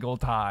know. single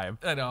time.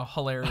 I know,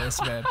 hilarious,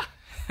 man.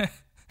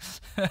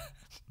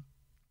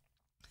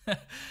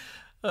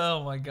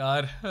 Oh my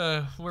God,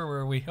 where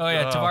were we? Oh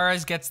yeah,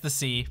 Tavares gets the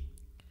C,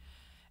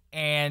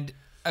 and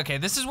okay,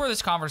 this is where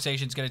this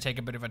conversation is going to take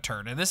a bit of a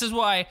turn. And this is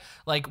why,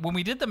 like, when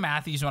we did the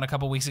Matthews one a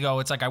couple weeks ago,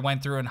 it's like I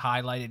went through and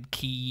highlighted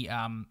key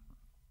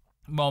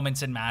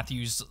moments in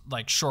Matthews'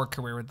 like short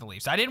career with the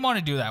Leafs. I didn't want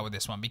to do that with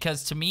this one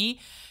because to me,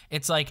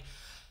 it's like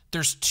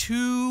there's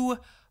two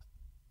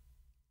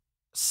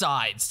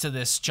sides to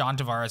this John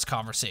Tavares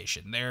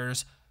conversation.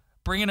 There's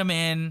bringing him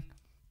in.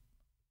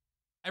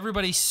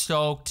 Everybody's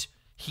stoked.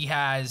 He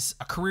has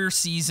a career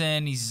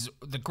season. He's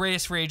the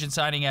greatest free agent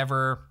signing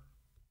ever.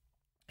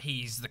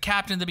 He's the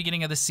captain at the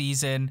beginning of the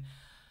season.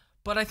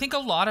 But I think a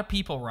lot of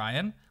people,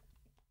 Ryan,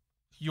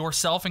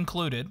 yourself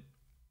included,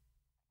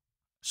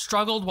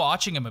 struggled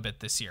watching him a bit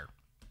this year.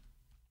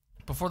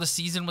 Before the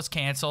season was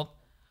canceled,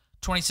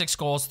 26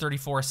 goals,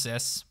 34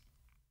 assists.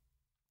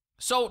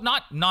 So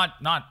not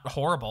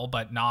horrible,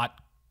 but not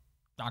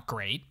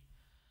great.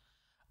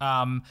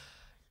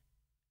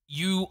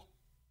 You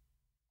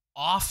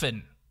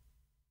often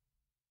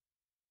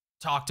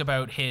talked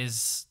about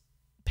his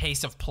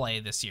pace of play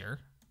this year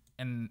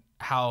and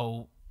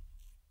how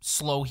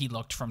slow he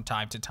looked from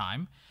time to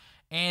time.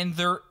 And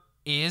there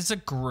is a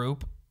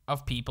group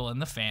of people in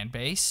the fan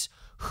base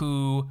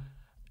who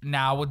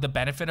now, with the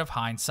benefit of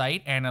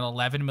hindsight and an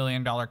 $11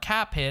 million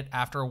cap hit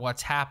after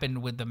what's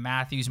happened with the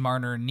Matthews,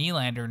 Marner, and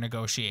Nylander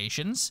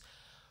negotiations,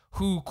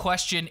 who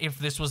question if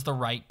this was the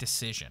right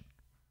decision.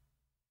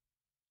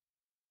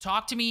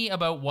 Talk to me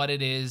about what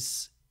it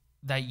is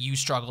that you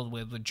struggled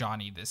with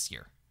Johnny this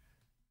year.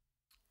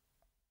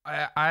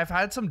 I've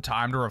had some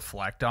time to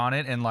reflect on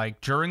it, and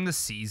like during the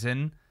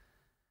season,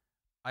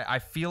 I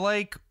feel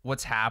like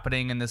what's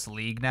happening in this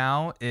league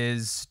now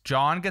is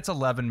John gets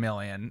 11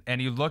 million, and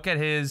you look at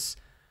his,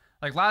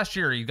 like last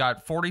year, he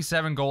got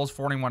 47 goals,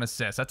 41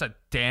 assists. That's a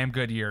damn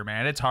good year,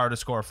 man. It's hard to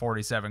score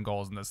 47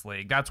 goals in this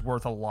league. That's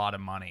worth a lot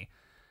of money.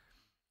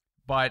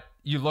 But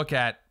you look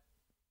at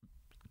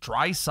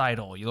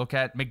Draisaitl, you look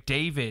at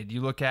McDavid,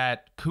 you look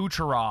at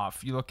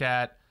Kucherov, you look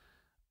at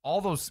all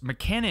those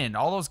McKinnon,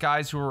 all those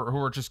guys who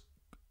are just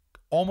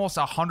almost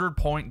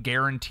 100-point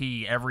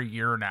guarantee every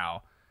year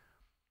now.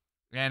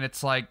 And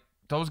it's like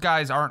those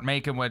guys aren't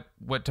making what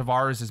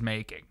Tavares is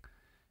making.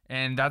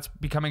 And that's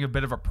becoming a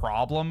bit of a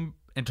problem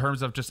in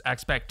terms of just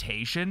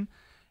expectation.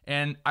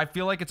 And I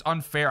feel like it's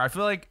unfair. I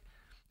feel like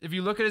if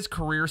you look at his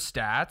career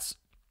stats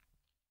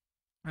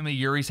and the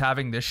year he's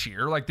having this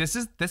year, like this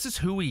is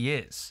who he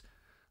is.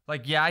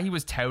 Like, yeah, he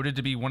was touted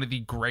to be one of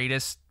the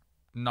greatest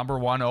number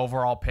one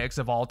overall picks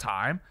of all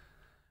time,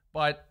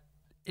 but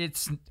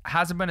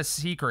hasn't been a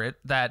secret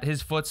that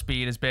his foot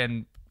speed has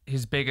been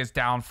his biggest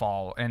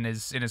downfall in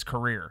his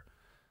career.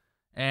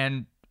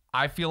 And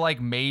I feel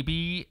like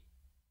maybe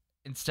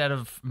instead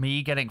of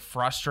me getting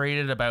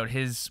frustrated about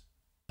his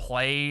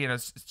play in a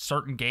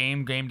certain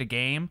game to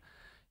game,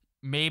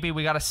 maybe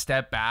we got to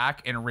step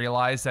back and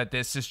realize that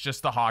this is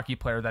just the hockey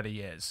player that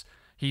he is.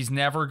 He's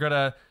never going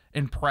to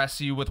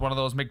impress you with one of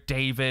those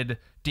McDavid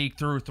deke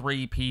through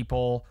three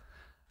people.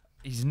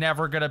 He's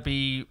never going to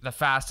be the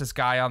fastest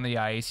guy on the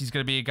ice. He's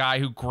going to be a guy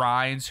who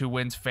grinds, who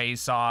wins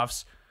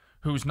faceoffs,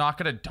 who's not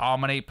going to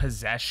dominate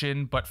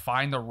possession, but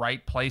find the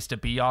right place to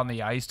be on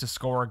the ice to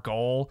score a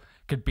goal.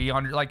 Could be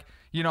on, like,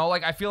 you know,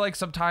 like I feel like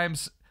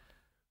sometimes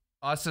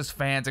us as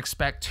fans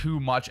expect too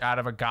much out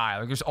of a guy.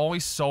 Like there's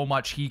always so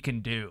much he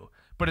can do.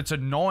 But it's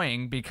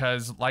annoying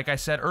because, like I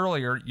said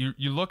earlier,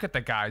 you look at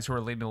the guys who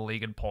are leading the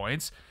league in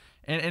points,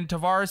 and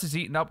Tavares is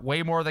eating up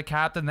way more of the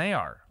cap than they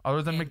are,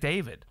 other than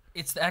McDavid.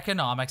 It's the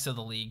economics of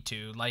the league,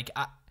 too. Like,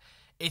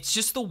 it's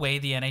just the way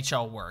the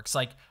NHL works.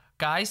 Like,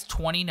 guys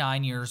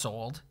 29 years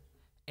old,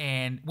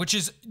 and which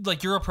is,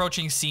 like, you're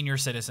approaching senior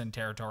citizen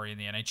territory in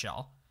the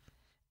NHL,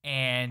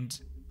 and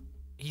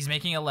he's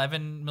making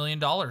 $11 million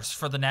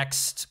for the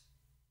next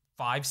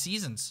 5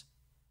 seasons.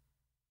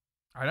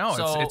 I know,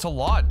 so, it's a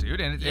lot, dude.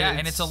 And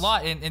it's a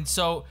lot. And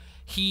so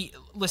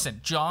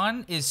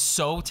John is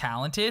so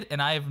talented,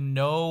 and I have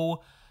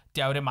no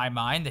doubt in my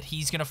mind that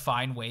he's going to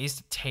find ways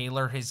to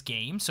tailor his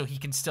game so he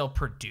can still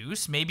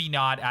produce, maybe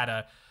not at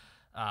a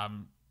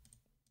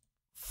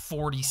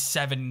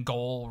 47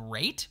 goal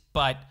rate,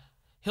 but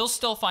he'll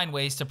still find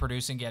ways to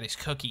produce and get his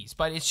cookies.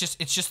 But it's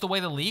just the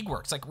way the league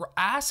works. Like,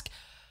 ask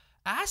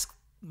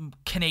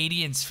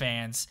Canadians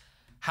fans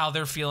how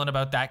they're feeling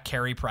about that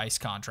Carey Price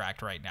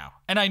contract right now.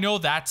 And I know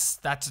that's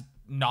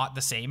not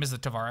the same as the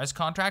Tavares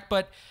contract,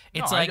 but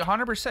it's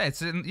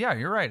 100%. Yeah,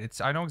 you're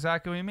right. I know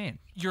exactly what you mean.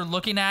 You're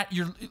looking at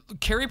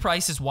Carey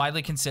Price is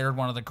widely considered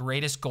one of the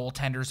greatest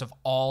goaltenders of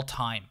all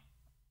time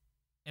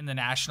in the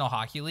National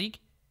Hockey League.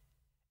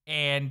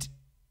 And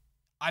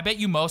I bet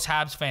you most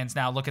Habs fans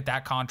now look at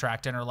that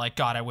contract and are like,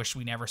 God, I wish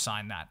we never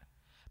signed that.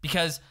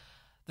 Because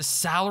the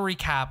salary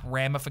cap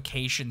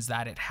ramifications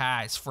that it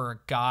has for a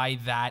guy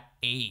that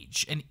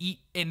age.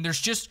 And there's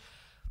just,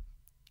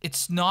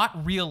 it's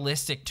not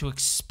realistic to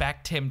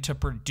expect him to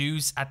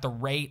produce at the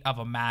rate of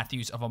a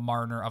Matthews, of a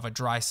Marner, of a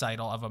Draisaitl,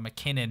 of a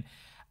McKinnon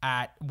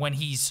when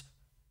he's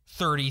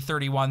 30,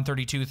 31,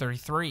 32,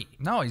 33.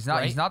 No, he's not.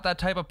 Right? He's not that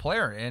type of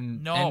player.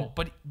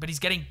 But he's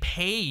getting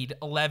paid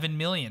 $11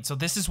 million. So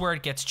this is where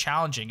it gets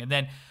challenging. And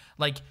then,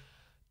 like,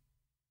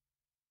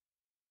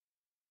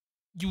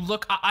 you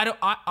look,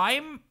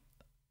 I'm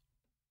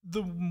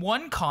the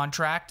one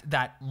contract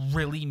that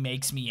really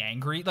makes me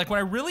angry. Like when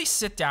I really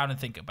sit down and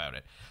think about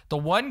it, the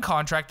one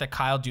contract that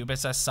Kyle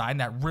Dubas has signed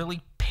that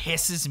really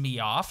pisses me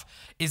off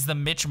is the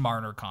Mitch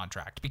Marner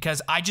contract,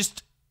 because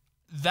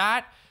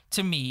that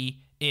to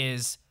me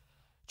is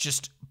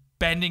just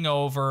bending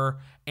over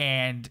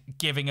and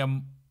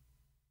giving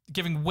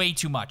way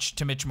too much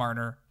to Mitch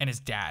Marner and his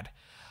dad.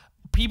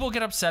 People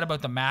get upset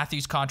about the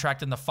Matthews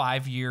contract and the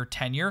 5-year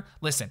tenure.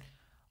 Listen,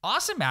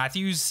 Austin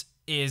Matthews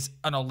is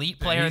an elite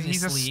player in this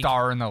league. He's a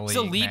star in the league. He's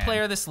an elite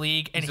player of this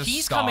league. And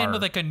he's come in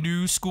with like a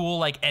new school,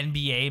 like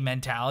NBA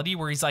mentality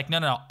where he's like,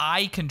 no,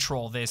 I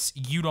control this.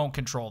 You don't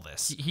control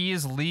this. He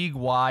is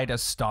league-wide a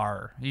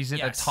star. He's in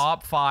the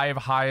top 5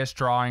 highest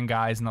drawing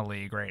guys in the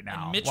league right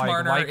now. And Mitch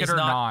Marner is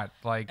not.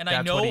 And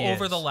I know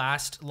over the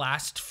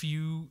last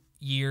few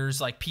years,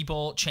 like,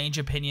 people change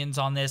opinions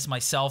on this,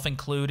 myself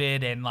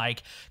included, and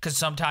like, because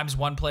sometimes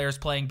one player is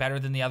playing better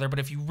than the other. But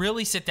if you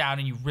really sit down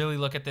and you really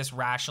look at this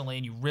rationally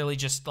and you really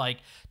just like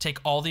take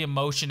all the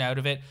emotion out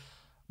of it,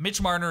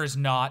 Mitch Marner is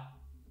not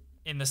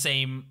in the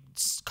same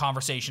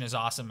conversation as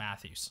Austin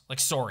Matthews. Like,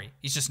 sorry,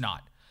 he's just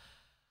not.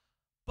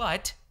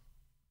 But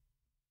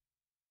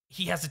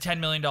he has a $10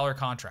 million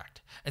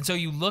contract. And so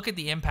you look at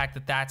the impact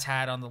that that's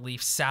had on the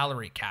Leafs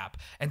salary cap.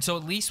 And so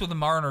at least with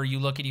Marner, you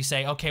look and you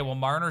say, okay, well,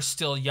 Marner's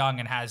still young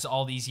and has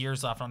all these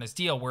years left on his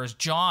deal, whereas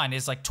John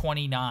is like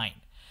 29.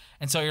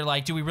 And so you're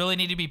like, do we really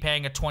need to be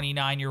paying a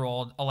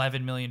 29-year-old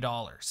 $11 million?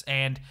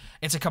 And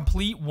it's a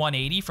complete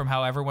 180 from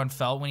how everyone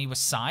felt when he was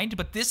signed.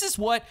 But this is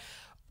what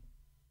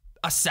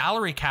a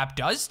salary cap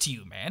does to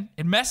you, man.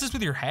 It messes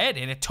with your head,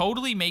 and it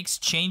totally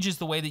changes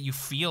the way that you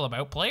feel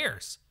about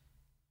players.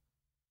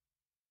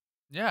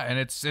 Yeah, and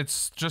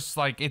it's just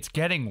like it's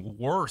getting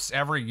worse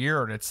every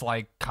year, and it's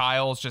like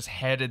Kyle's just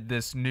headed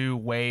this new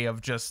way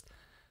of just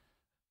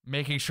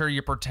making sure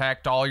you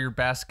protect all your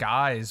best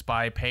guys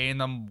by paying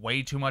them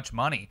way too much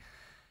money.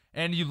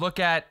 And you look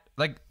at,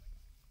 like,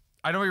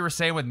 I know what you were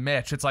saying with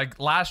Mitch. It's like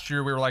last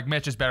year we were like,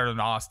 Mitch is better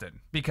than Austin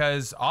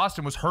because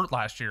Austin was hurt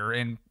last year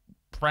and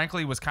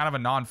frankly was kind of a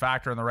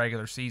non-factor in the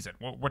regular season,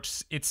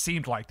 which it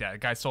seemed like that. The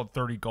guy still had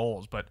 30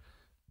 goals, but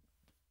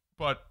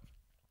you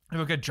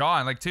look at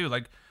John, like, too,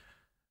 like,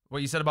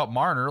 what you said about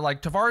Marner,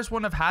 like Tavares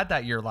wouldn't have had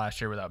that year last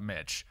year without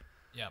Mitch.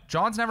 Yeah.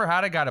 John's never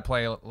had a guy to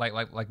play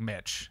like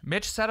Mitch.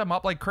 Mitch set him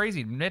up like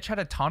crazy. Mitch had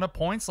a ton of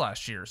points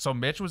last year. So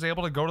Mitch was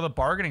able to go to the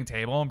bargaining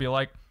table and be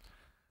like,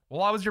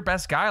 well, I was your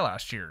best guy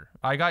last year.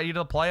 I got you to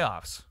the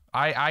playoffs.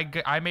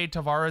 I made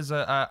Tavares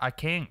a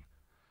king.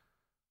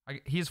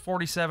 He has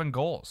 47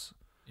 goals.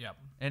 Yep.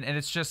 And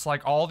it's just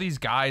like all these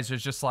guys are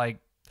just like,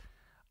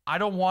 I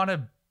don't want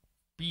to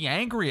be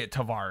angry at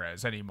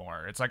Tavares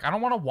anymore. It's like I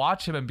don't want to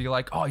watch him and be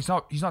like, oh, he's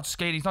not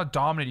skating, he's not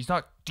dominant, he's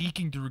not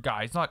deking through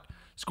guys, he's not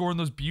scoring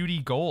those beauty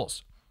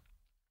goals.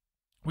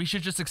 We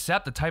should just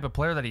accept the type of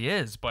player that he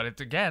is. But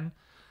it's, again,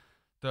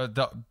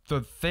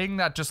 the thing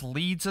that just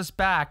leads us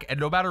back, and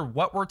no matter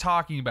what we're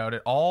talking about,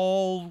 it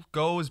all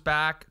goes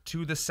back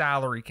to the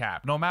salary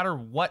cap. No matter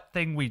what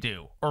thing we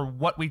do or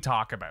what we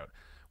talk about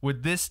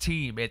with this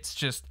team, it's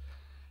just,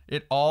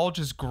 it all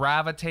just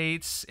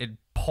gravitates, it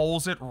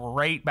pulls it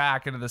right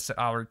back into the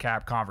salary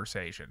cap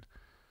conversation.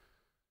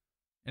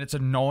 And it's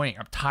annoying.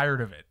 I'm tired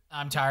of it.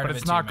 I'm tired of it, but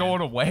it's not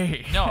going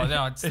away. No,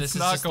 this is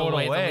not just going the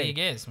way away. the league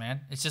is,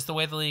 man. It's just the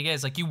way the league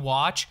is. Like, you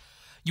watch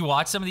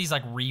some of these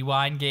like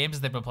rewind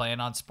games they've been playing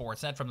on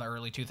Sportsnet from the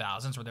early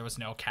 2000s where there was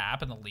no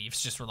cap and the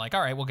Leafs just were like,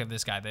 all right, we'll give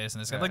this guy this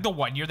and this guy. Like the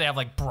one year they have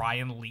like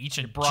Brian Leach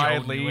and Joe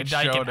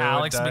Nieuwendyk and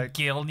Alex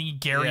McGillney,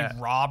 Gary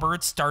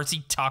Roberts,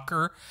 Darcy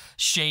Tucker,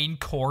 Shane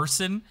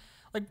Corson.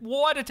 Like,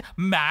 what?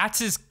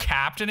 Mats is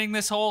captaining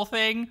this whole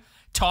thing.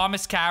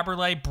 Thomas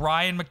Caberlet,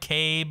 Brian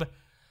McCabe,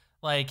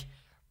 like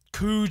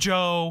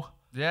Cujo.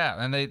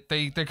 Yeah, and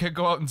they could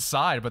go out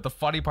inside, but the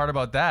funny part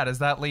about that is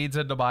that leads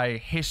into my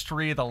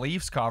history of the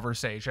Leafs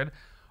conversation.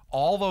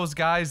 All those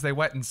guys they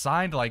went and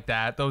signed like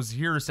that, those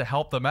years to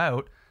help them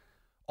out,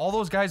 all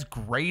those guys'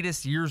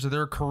 greatest years of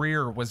their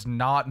career was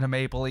not in a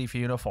Maple Leaf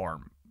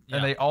uniform. Yeah.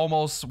 And they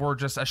almost were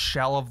just a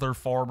shell of their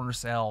former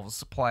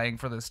selves playing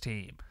for this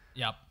team.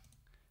 Yep.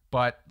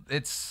 But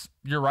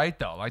you're right,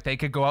 though. Like, they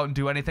could go out and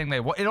do anything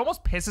they want. It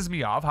almost pisses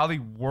me off how they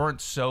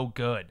weren't so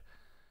good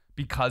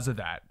because of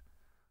that.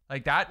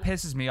 Like, that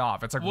pisses me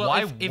off. It's like,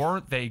 why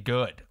weren't they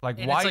good? Like,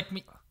 why? It's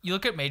like, you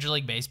look at Major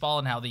League Baseball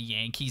and how the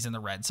Yankees and the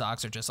Red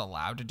Sox are just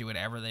allowed to do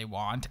whatever they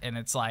want. And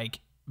it's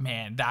like,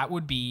 man, that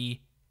would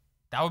be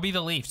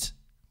the Leafs.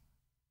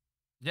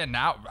 Yeah,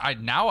 now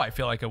I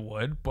feel like it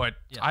would, but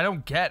yeah. I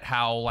don't get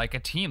how, like, a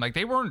team, like,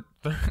 they weren't,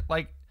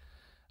 like,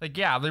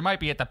 yeah, they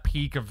might be at the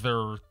peak of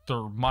their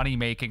money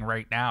making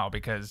right now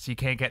because you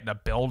can't get in a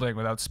building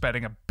without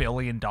spending $1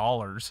 billion.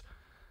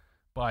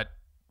 But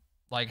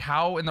like,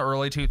 how in the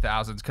early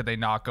 2000s could they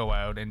not go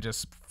out and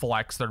just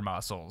flex their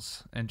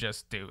muscles and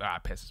just do?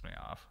 It pisses me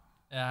off.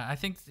 Yeah, I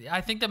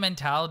think the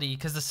mentality,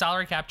 because the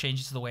salary cap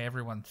changes the way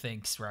everyone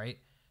thinks, right?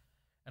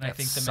 And I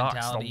think the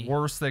mentality, it's the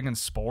worst thing in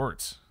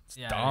sports. It's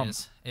dumb.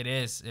 It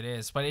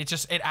is. But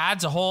it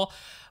adds a whole.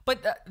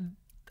 But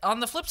on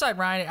the flip side,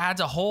 Ryan, it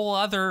adds a whole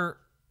other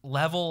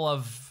level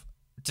of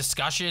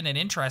discussion and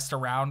interest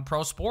around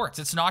pro sports.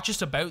 It's not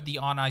just about the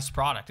on-ice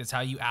product. It's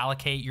how you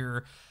allocate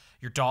your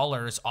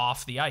dollars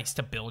off the ice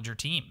to build your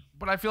team.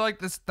 But I feel like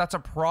that's a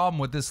problem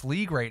with this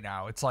league right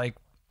now. It's like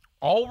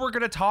all we're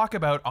going to talk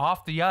about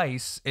off the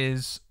ice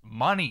is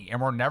money,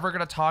 and we're never going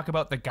to talk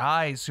about the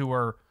guys who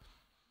are,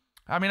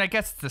 I mean, I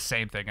guess it's the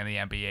same thing in the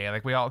NBA.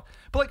 Like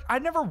but like I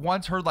never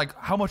once heard like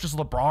how much is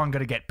LeBron going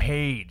to get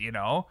paid, you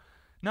know?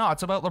 No,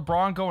 it's about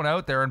LeBron going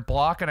out there and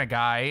blocking a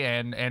guy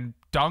and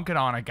dunking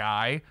on a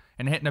guy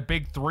and hitting a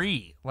big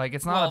three. Like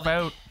it's not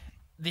about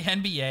the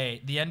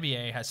NBA. The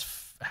NBA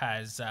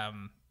has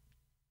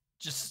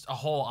just a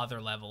whole other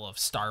level of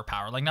star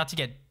power. Like, not to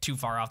get too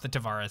far off the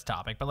Tavares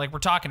topic, but like we're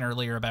talking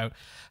earlier about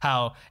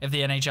how if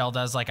the NHL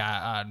does like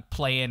a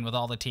play-in with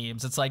all the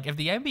teams, it's like if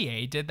the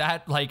NBA did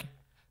that, like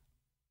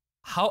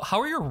how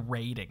are your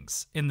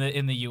ratings in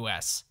the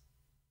US?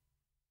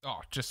 Oh,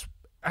 just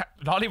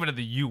not even in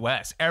the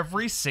US.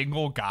 Every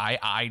single guy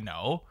I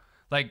know,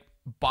 like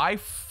by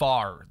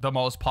far the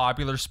most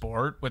popular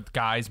sport with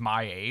guys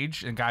my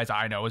age and guys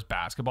I know is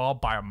basketball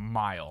by a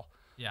mile.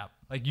 Yeah.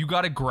 Like you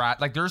got to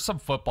like there's some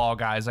football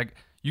guys like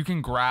you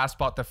can grasp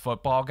about the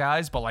football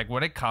guys, but like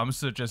when it comes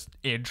to just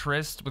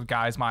interest with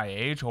guys my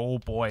age, oh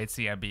boy, it's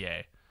the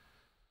NBA.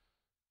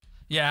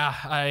 Yeah,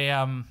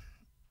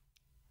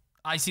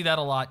 I see that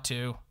a lot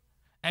too.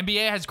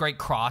 NBA has great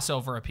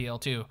crossover appeal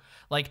too.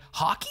 Like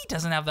hockey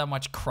doesn't have that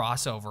much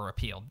crossover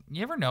appeal.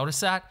 You ever notice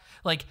that?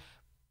 Like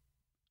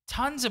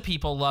tons of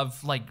people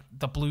love like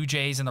the Blue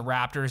Jays and the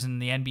Raptors and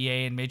the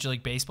NBA and Major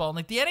League Baseball. And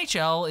like the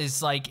NHL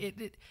is like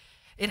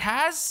it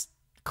has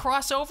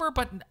crossover,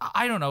 but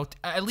I don't know.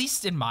 At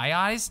least in my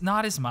eyes,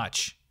 not as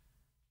much.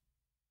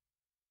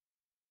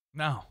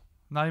 No,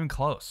 not even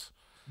close.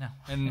 No.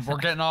 And we're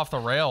getting off the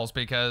rails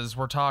because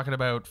we're talking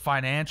about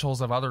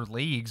financials of other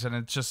leagues, and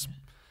it's just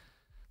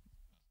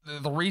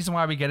the reason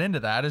why we get into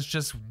that is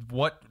just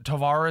what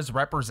Tavares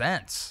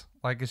represents.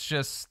 Like it's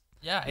just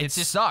it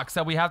just sucks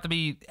that we have to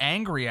be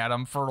angry at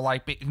him for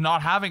like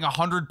not having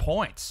 100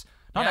 points.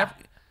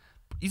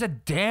 He's a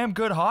damn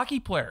good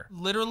hockey player.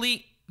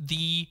 Literally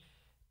the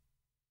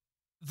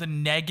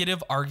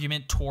negative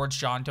argument towards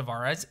John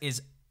Tavares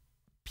is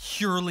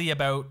purely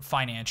about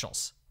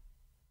financials.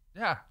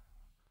 Yeah.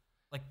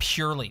 Like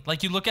purely.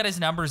 Like you look at his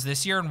numbers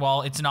this year, and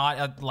while it's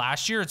not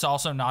last year, it's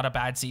also not a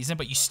bad season,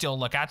 but you still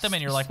look at them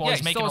and you're like, well,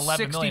 he's making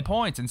 11 60 million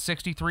points in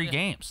 63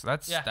 games.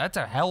 That's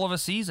a hell of a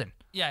season.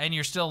 Yeah, and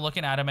you're still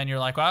looking at him and you're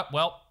like,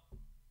 well.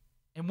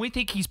 And we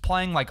think he's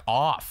playing like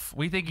off.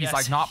 We think he's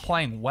like not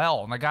playing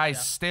well. And the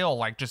guy's still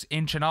like just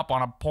inching up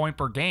on a point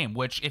per game,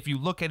 which if you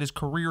look at his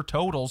career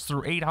totals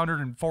through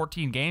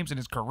 814 games in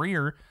his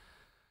career,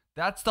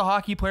 that's the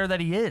hockey player that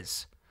he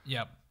is.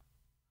 Yep.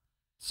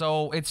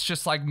 So it's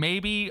just like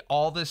maybe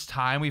all this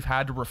time we've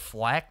had to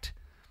reflect.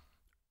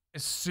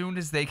 As soon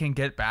as they can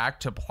get back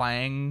to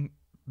playing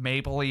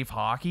Maple Leaf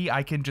hockey,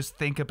 I can just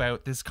think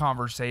about this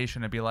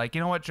conversation and be like,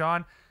 you know what,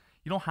 John?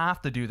 You don't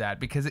have to do that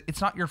because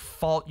it's not your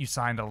fault you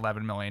signed an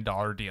 $11 million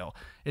deal.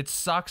 It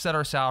sucks that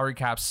our salary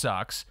cap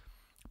sucks,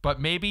 but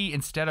maybe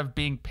instead of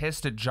being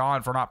pissed at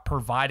John for not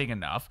providing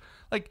enough,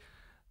 like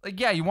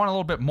yeah, you want a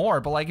little bit more,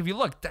 but like if you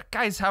look, that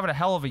guy's having a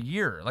hell of a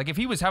year. Like if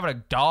he was having a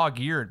dog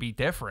year, it'd be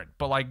different.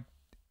 But like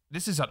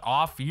this is an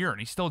off year and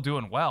he's still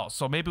doing well.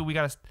 So maybe we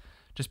got to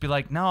just be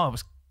like, no,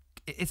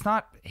 it's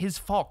not his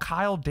fault.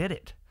 Kyle did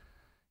it.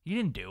 He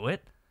didn't do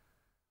it.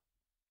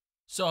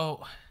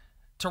 So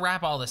to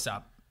wrap all this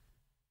up,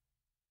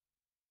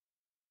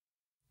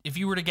 if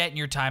you were to get in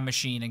your time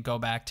machine and go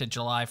back to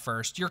July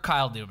 1st, you're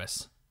Kyle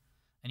Dubas,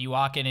 and you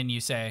walk in and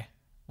you say,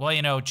 well,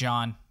 you know,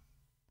 John.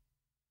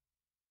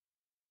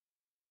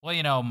 Well,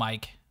 you know,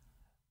 Mike.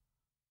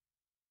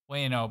 Well,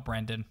 you know,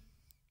 Brendan.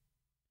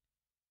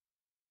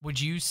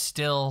 Would you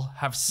still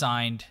have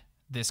signed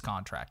this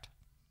contract?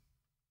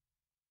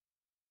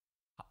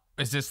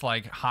 Is this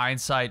like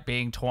hindsight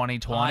being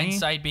 2020?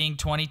 Hindsight being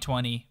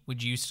 2020,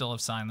 would you still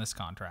have signed this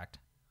contract?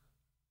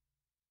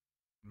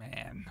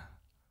 Man.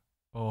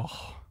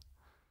 Oh,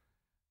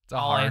 it's a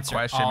hard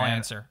question,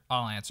 man.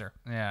 I'll answer.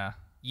 Yeah.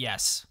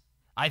 Yes.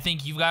 I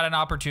think you've got an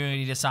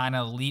opportunity to sign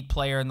an elite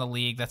player in the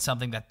league. That's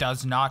something that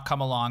does not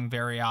come along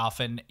very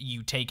often.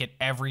 You take it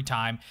every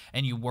time,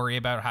 and you worry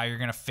about how you're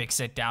going to fix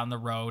it down the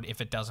road if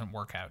it doesn't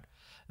work out.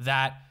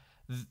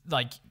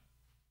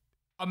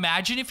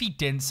 Imagine if he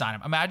didn't sign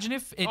him. Imagine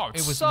if it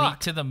was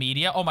leaked to the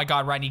media. Oh my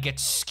God, Ryan, he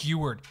gets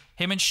skewered.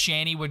 Him and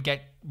Shanny would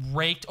get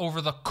raked over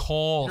the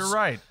coals. You're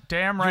right.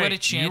 Damn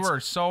right. You are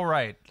so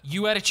right.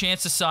 You had a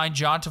chance to sign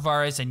John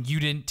Tavares and you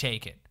didn't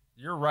take it.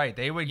 You're right.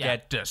 They would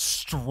get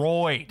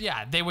destroyed.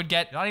 Yeah, they would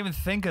get... Not even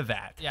think of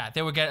that. Yeah,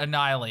 they would get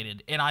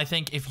annihilated. And I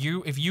think if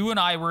you and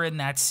I were in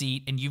that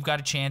seat and you've got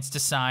a chance to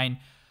sign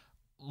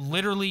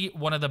literally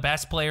one of the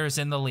best players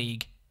in the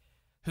league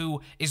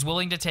who is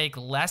willing to take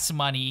less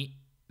money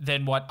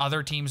than what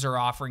other teams are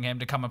offering him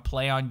to come and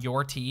play on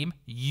your team,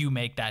 you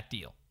make that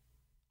deal.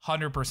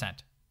 100%.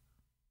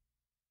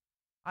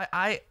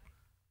 I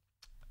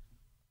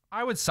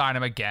would sign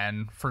him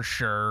again for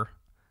sure.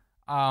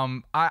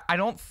 I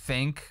don't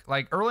think,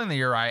 like, early in the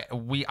year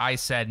I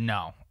said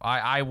no.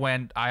 I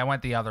went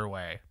the other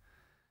way.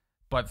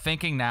 But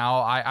thinking now,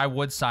 I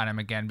would sign him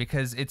again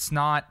because it's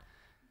not.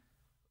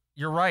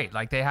 You're right.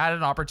 Like, they had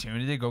an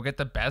opportunity to go get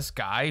the best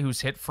guy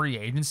who's hit free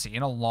agency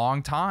in a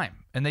long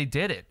time, and they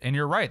did it. And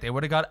you're right. They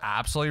would have got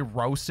absolutely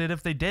roasted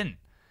if they didn't.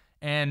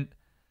 And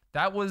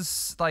that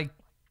was like,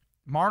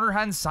 Marner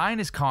hadn't signed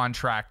his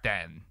contract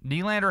then.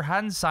 Nylander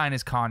hadn't signed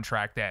his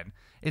contract then.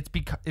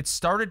 It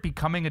started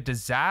becoming a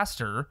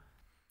disaster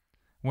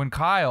when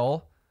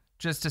Kyle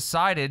just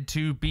decided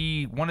to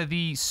be one of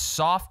the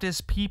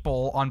softest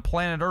people on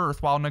planet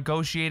Earth while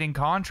negotiating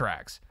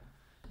contracts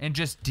and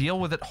just deal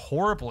with it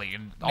horribly.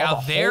 And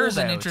now there's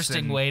an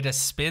interesting way to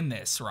spin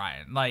this,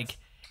 Ryan. Like,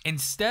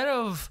 instead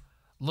of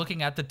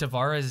looking at the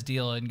Tavares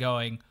deal and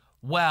going,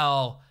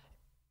 well,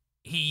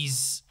 he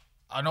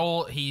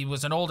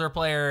was an older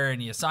player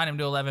and you signed him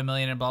to $11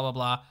 million and blah, blah,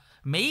 blah.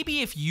 Maybe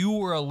if you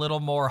were a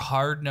little more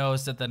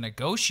hard-nosed at the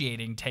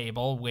negotiating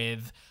table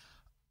with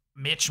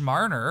Mitch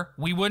Marner,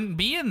 we wouldn't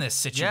be in this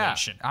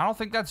situation. Yeah, I don't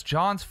think that's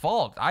John's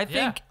fault. I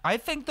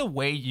think the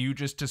way you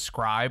just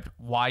described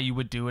why you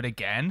would do it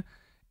again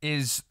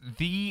is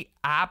the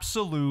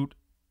absolute,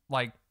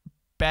 like,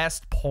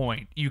 best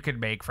point you could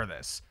make for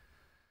this.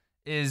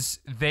 Is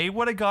they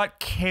would have got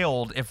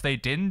killed if they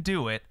didn't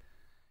do it,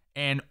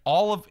 and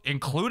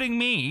including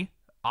me,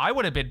 I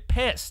would have been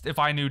pissed if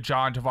I knew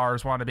John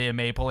Tavares wanted to be a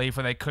Maple Leaf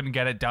and they couldn't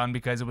get it done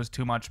because it was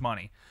too much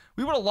money.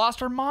 We would have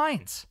lost our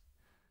minds.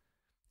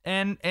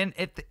 And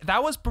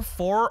that was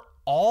before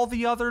all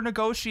the other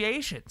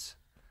negotiations.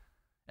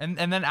 And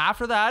then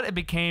after that, it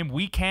became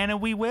we can and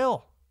we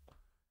will.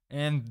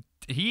 And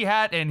he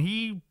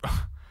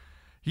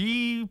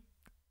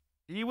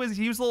was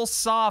a little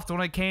soft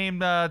when it came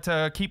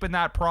to keeping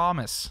that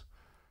promise.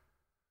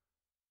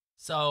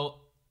 So,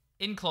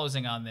 in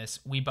closing on this,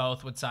 we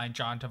both would sign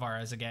John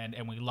Tavares again,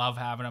 and we love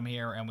having him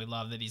here, and we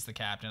love that he's the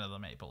captain of the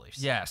Maple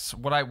Leafs. Yes.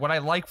 Would I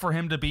like for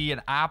him to be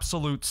an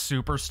absolute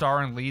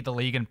superstar and lead the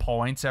league in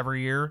points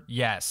every year?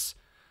 Yes.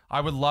 I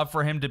would love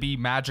for him to be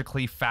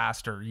magically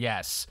faster.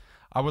 Yes.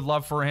 I would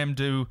love for him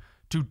to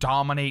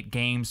dominate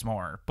games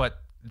more,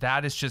 but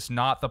that is just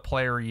not the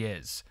player he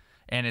is,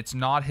 and it's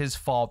not his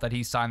fault that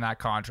he signed that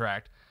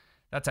contract.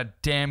 That's a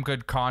damn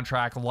good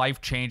contract,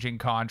 life-changing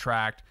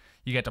contract.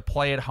 You get to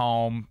play at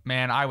home.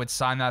 Man, I would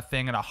sign that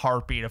thing in a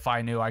heartbeat if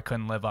I knew I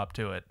couldn't live up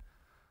to it.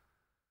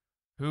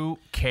 Who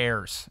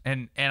cares?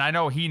 And I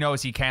know he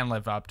knows he can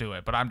live up to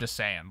it, but I'm just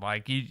saying,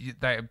 like, you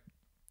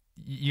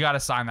got to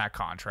sign that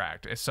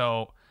contract.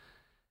 So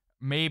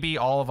maybe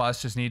all of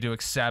us just need to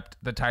accept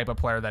the type of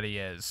player that he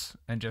is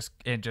and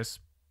just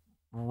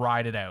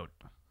ride it out.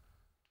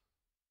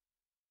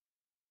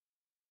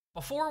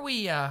 Before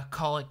we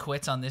call it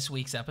quits on this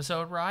week's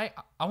episode, Rye,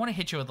 I want to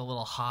hit you with a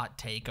little hot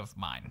take of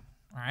mine.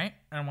 All right?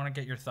 And I want to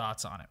get your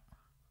thoughts on it.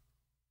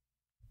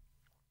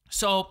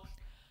 So,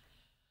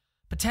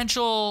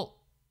 potential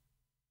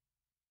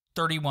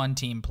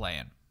 31-team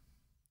play-in.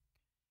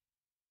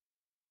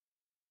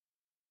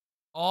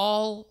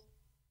 All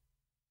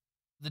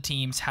the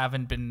teams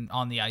haven't been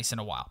on the ice in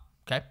a while,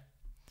 okay?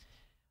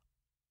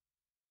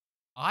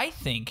 I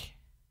think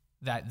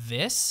that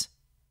this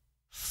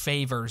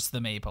favors the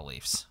Maple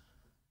Leafs.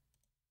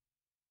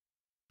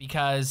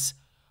 Because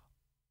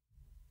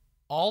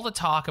all the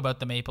talk about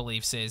the Maple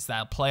Leafs is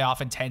that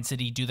playoff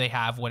intensity, do they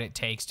have what it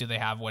takes? Do they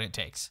have what it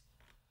takes?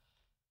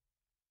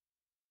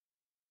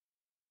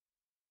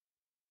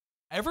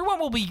 Everyone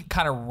will be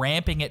kind of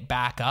ramping it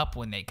back up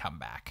when they come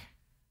back,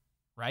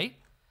 right?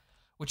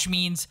 Which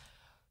means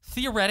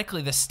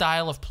theoretically the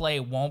style of play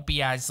won't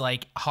be as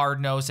like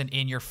hard-nosed and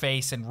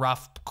in-your-face and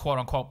rough,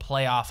 quote-unquote,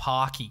 playoff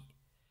hockey.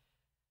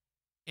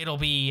 It'll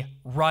be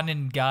run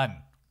and gun.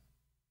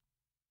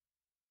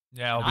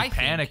 Yeah, it'll be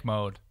panic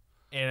mode.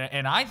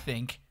 And I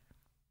think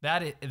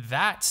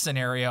that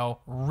scenario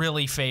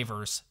really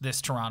favors this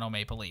Toronto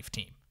Maple Leaf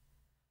team.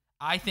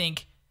 I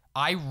think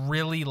I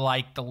really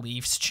like the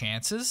Leafs'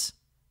 chances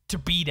to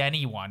beat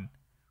anyone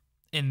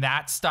in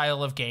that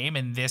style of game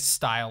and this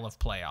style of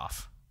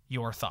playoff.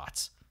 Your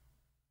thoughts?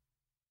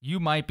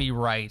 You might be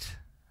right.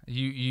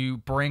 You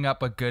bring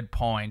up a good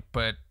point,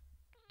 but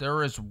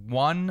there is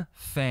one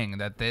thing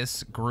that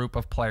this group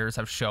of players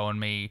have shown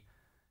me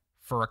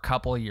for a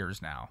couple of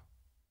years now.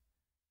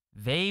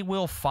 They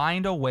will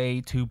find a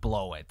way to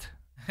blow it.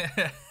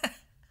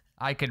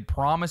 I can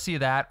promise you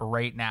that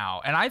right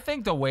now. And I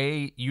think the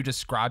way you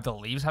described the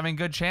Leafs having a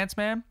good chance,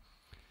 man,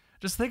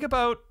 just think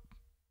about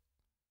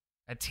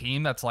a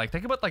team that's like,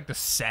 think about like the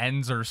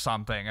Sens or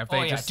something. If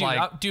they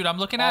dude, I'm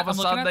looking at, all of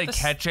a sudden they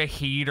catch a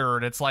heater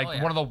and it's like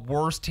one of the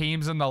worst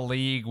teams in the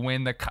league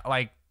win the,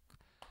 like,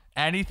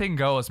 anything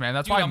goes, man.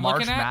 That's why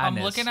March Madness.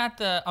 I'm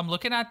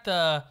looking at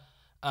the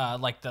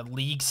like the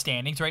league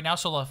standings right now.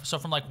 So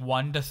from like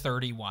 1 to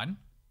 31.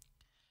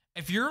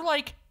 If you're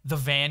like the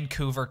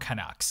Vancouver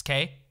Canucks,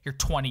 okay? You're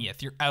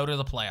 20th. You're out of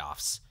the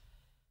playoffs.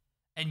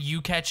 And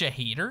you catch a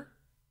heater,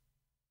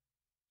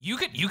 you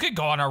could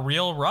go on a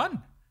real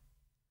run.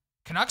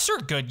 Canucks are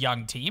a good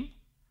young team.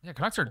 Yeah,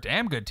 Canucks are a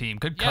damn good team.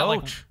 Good Yeah,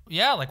 coach.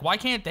 like why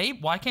can't they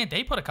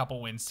put a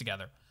couple wins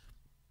together?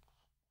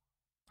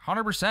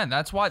 100%.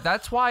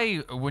 That's why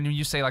when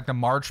you say like the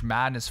March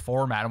Madness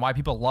format and why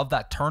people love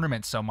that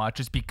tournament so much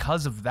is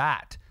because of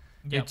that.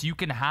 Yep. It's you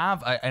can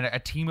have a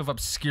team of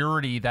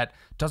obscurity that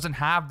doesn't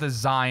have the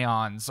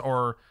Zions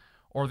or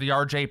the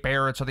RJ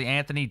Barretts or the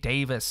Anthony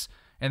Davis,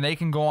 and they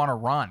can go on a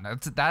run.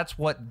 That's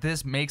what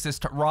this makes this.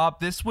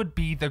 Rob, this would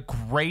be the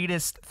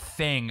greatest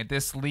thing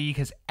this league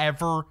has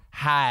ever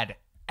had,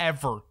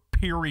 ever.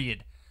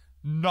 Period.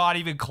 Not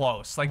even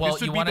close. Like,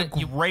 this would be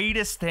the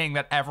greatest thing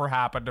that ever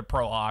happened to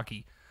pro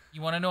hockey.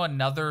 You want to know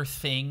another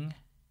thing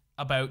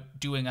about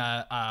doing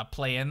a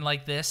play-in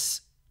like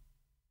this?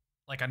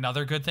 Like,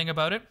 another good thing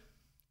about it?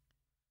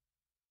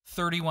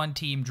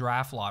 31-team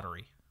draft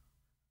lottery.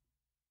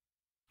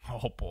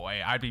 Oh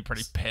boy, I'd be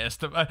pretty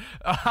pissed.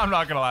 I'm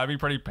not gonna lie, I'd be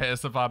pretty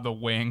pissed if I'm the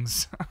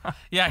Wings.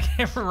 Yeah,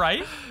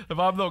 right. If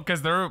I'm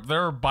because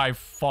they're by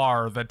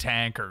far the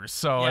tankers,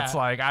 so Yeah. it's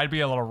like I'd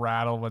be a little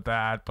rattled with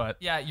that. But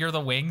Yeah, you're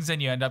the Wings,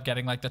 and you end up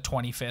getting like the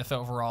 25th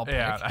overall pick.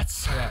 yeah,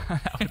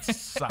 that would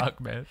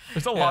suck, man.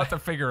 There's a lot to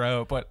figure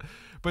out, but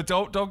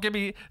don't give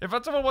me if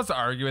someone wants to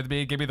argue with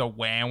me, give me the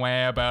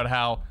wah about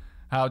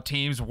how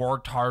teams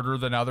worked harder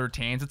than other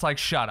teams. It's like,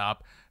 shut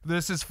up.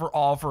 This is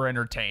for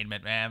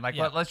entertainment, man. Like,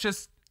 let's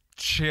just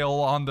chill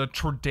on the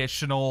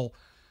traditional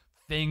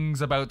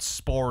things about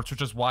sports,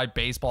 which is why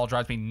baseball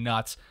drives me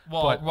nuts.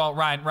 Well,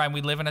 Ryan,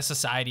 we live in a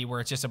society where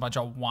it's just a bunch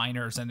of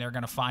whiners, and they're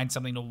gonna find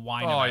something to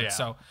whine about. Yeah.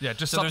 So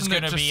just so something,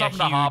 there's gonna be something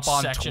a to hop huge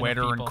on section of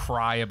Twitter and people.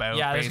 cry about.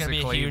 Yeah, there's gonna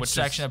be a huge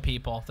section of of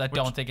people that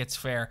don't think it's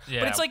fair. Yeah.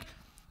 But it's like,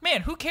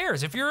 man, who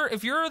cares? If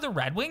you're the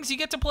Red Wings, you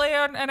get to play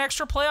an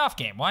extra playoff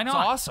game. Why not?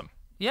 It's awesome.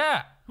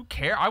 Yeah. Who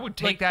cares? I would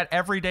take that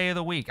every day of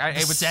the week.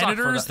 It would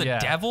Senators, suck for the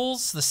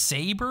Devils, the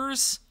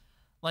Sabres,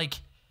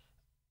 like,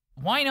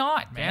 why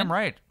not, man? Damn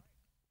right.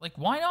 Like,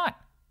 why not?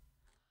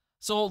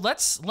 So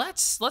let's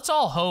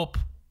all hope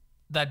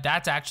that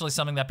that's actually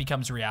something that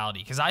becomes reality,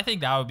 because I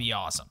think that would be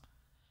awesome.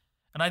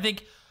 And I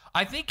think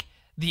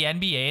the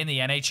NBA and the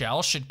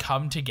NHL should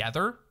come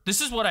together. This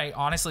is what I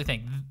honestly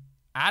think.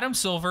 Adam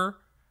Silver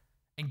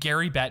and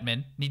Gary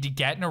Bettman need to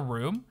get in a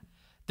room.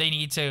 They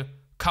need to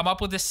come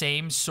up with the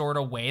same sort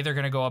of way they're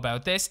going to go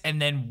about this,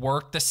 and then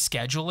work the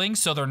scheduling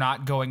so they're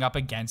not going up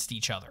against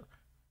each other.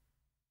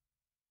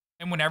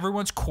 And when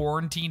everyone's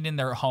quarantined in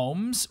their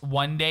homes,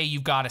 one day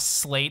you've got a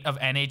slate of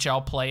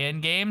NHL play-in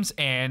games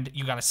and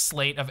you got a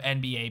slate of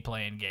NBA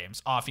play-in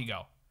games. Off you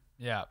go.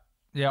 Yeah.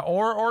 Yeah,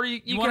 or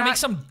you want to make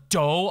some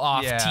dough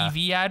off Yeah.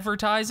 TV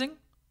advertising?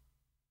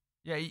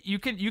 Yeah, you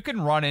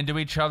can run into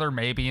each other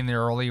maybe in the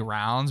early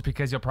rounds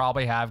because you'll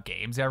probably have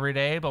games every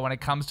day, but when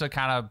it comes to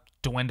kind of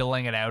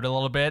dwindling it out a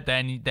little bit,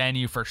 then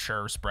you for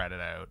sure spread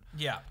it out.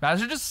 Yeah.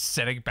 Imagine just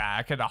sitting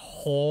back at a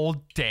whole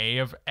day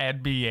of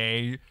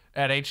NBA,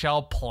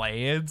 NHL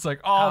play-ins.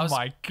 Like,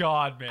 my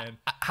God, man.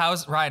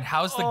 How's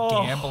the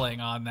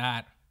gambling on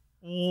that?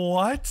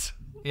 What?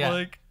 Yeah.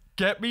 Like,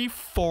 get me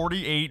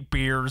 48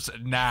 beers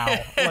now.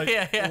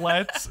 Like,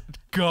 let's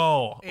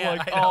go. Yeah,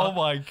 like, I know. oh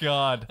my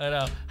God. I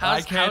know.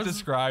 I can't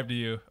describe to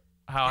you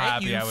how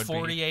happy I would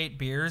 48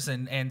 beers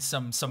and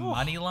some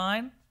money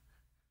line.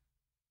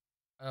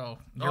 Oh,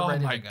 you're oh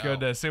ready my to go.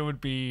 goodness. It would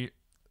be,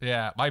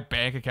 my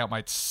bank account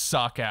might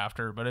suck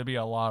after, but it'd be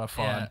a lot of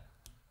fun.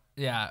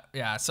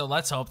 Yeah. So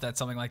let's hope that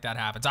something like that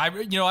happens.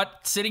 You know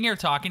what? Sitting here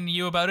talking to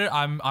you about it,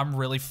 I'm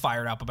really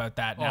fired up about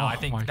that now. Oh I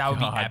think my that would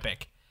be God.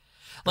 epic.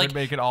 Like,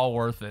 make it all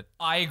worth it.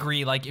 I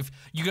agree. Like, if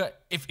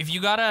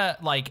you gotta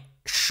like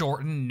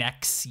shorten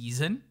next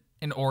season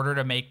in order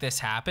to make this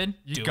happen,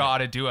 You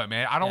gotta do it,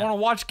 man. I don't want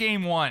to watch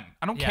game one.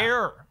 I don't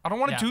care. I don't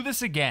want to do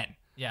this again.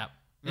 Yeah.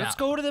 Let's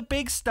go to the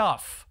big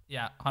stuff.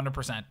 Yeah,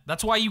 100%.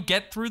 That's why you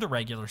get through the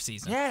regular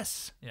season.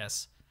 Yes.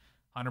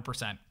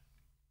 100%.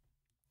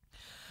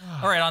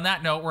 All right, on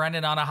that note, we're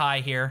ending on a high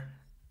here.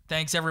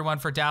 Thanks, everyone,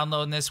 for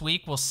downloading this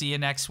week. We'll see you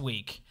next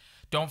week.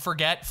 Don't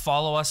forget,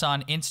 follow us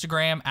on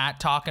Instagram at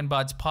Talkin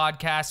Buds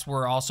Podcast.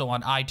 We're also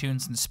on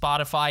iTunes and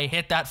Spotify.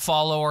 Hit that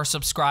follow or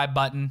subscribe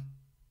button.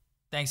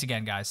 Thanks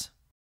again, guys.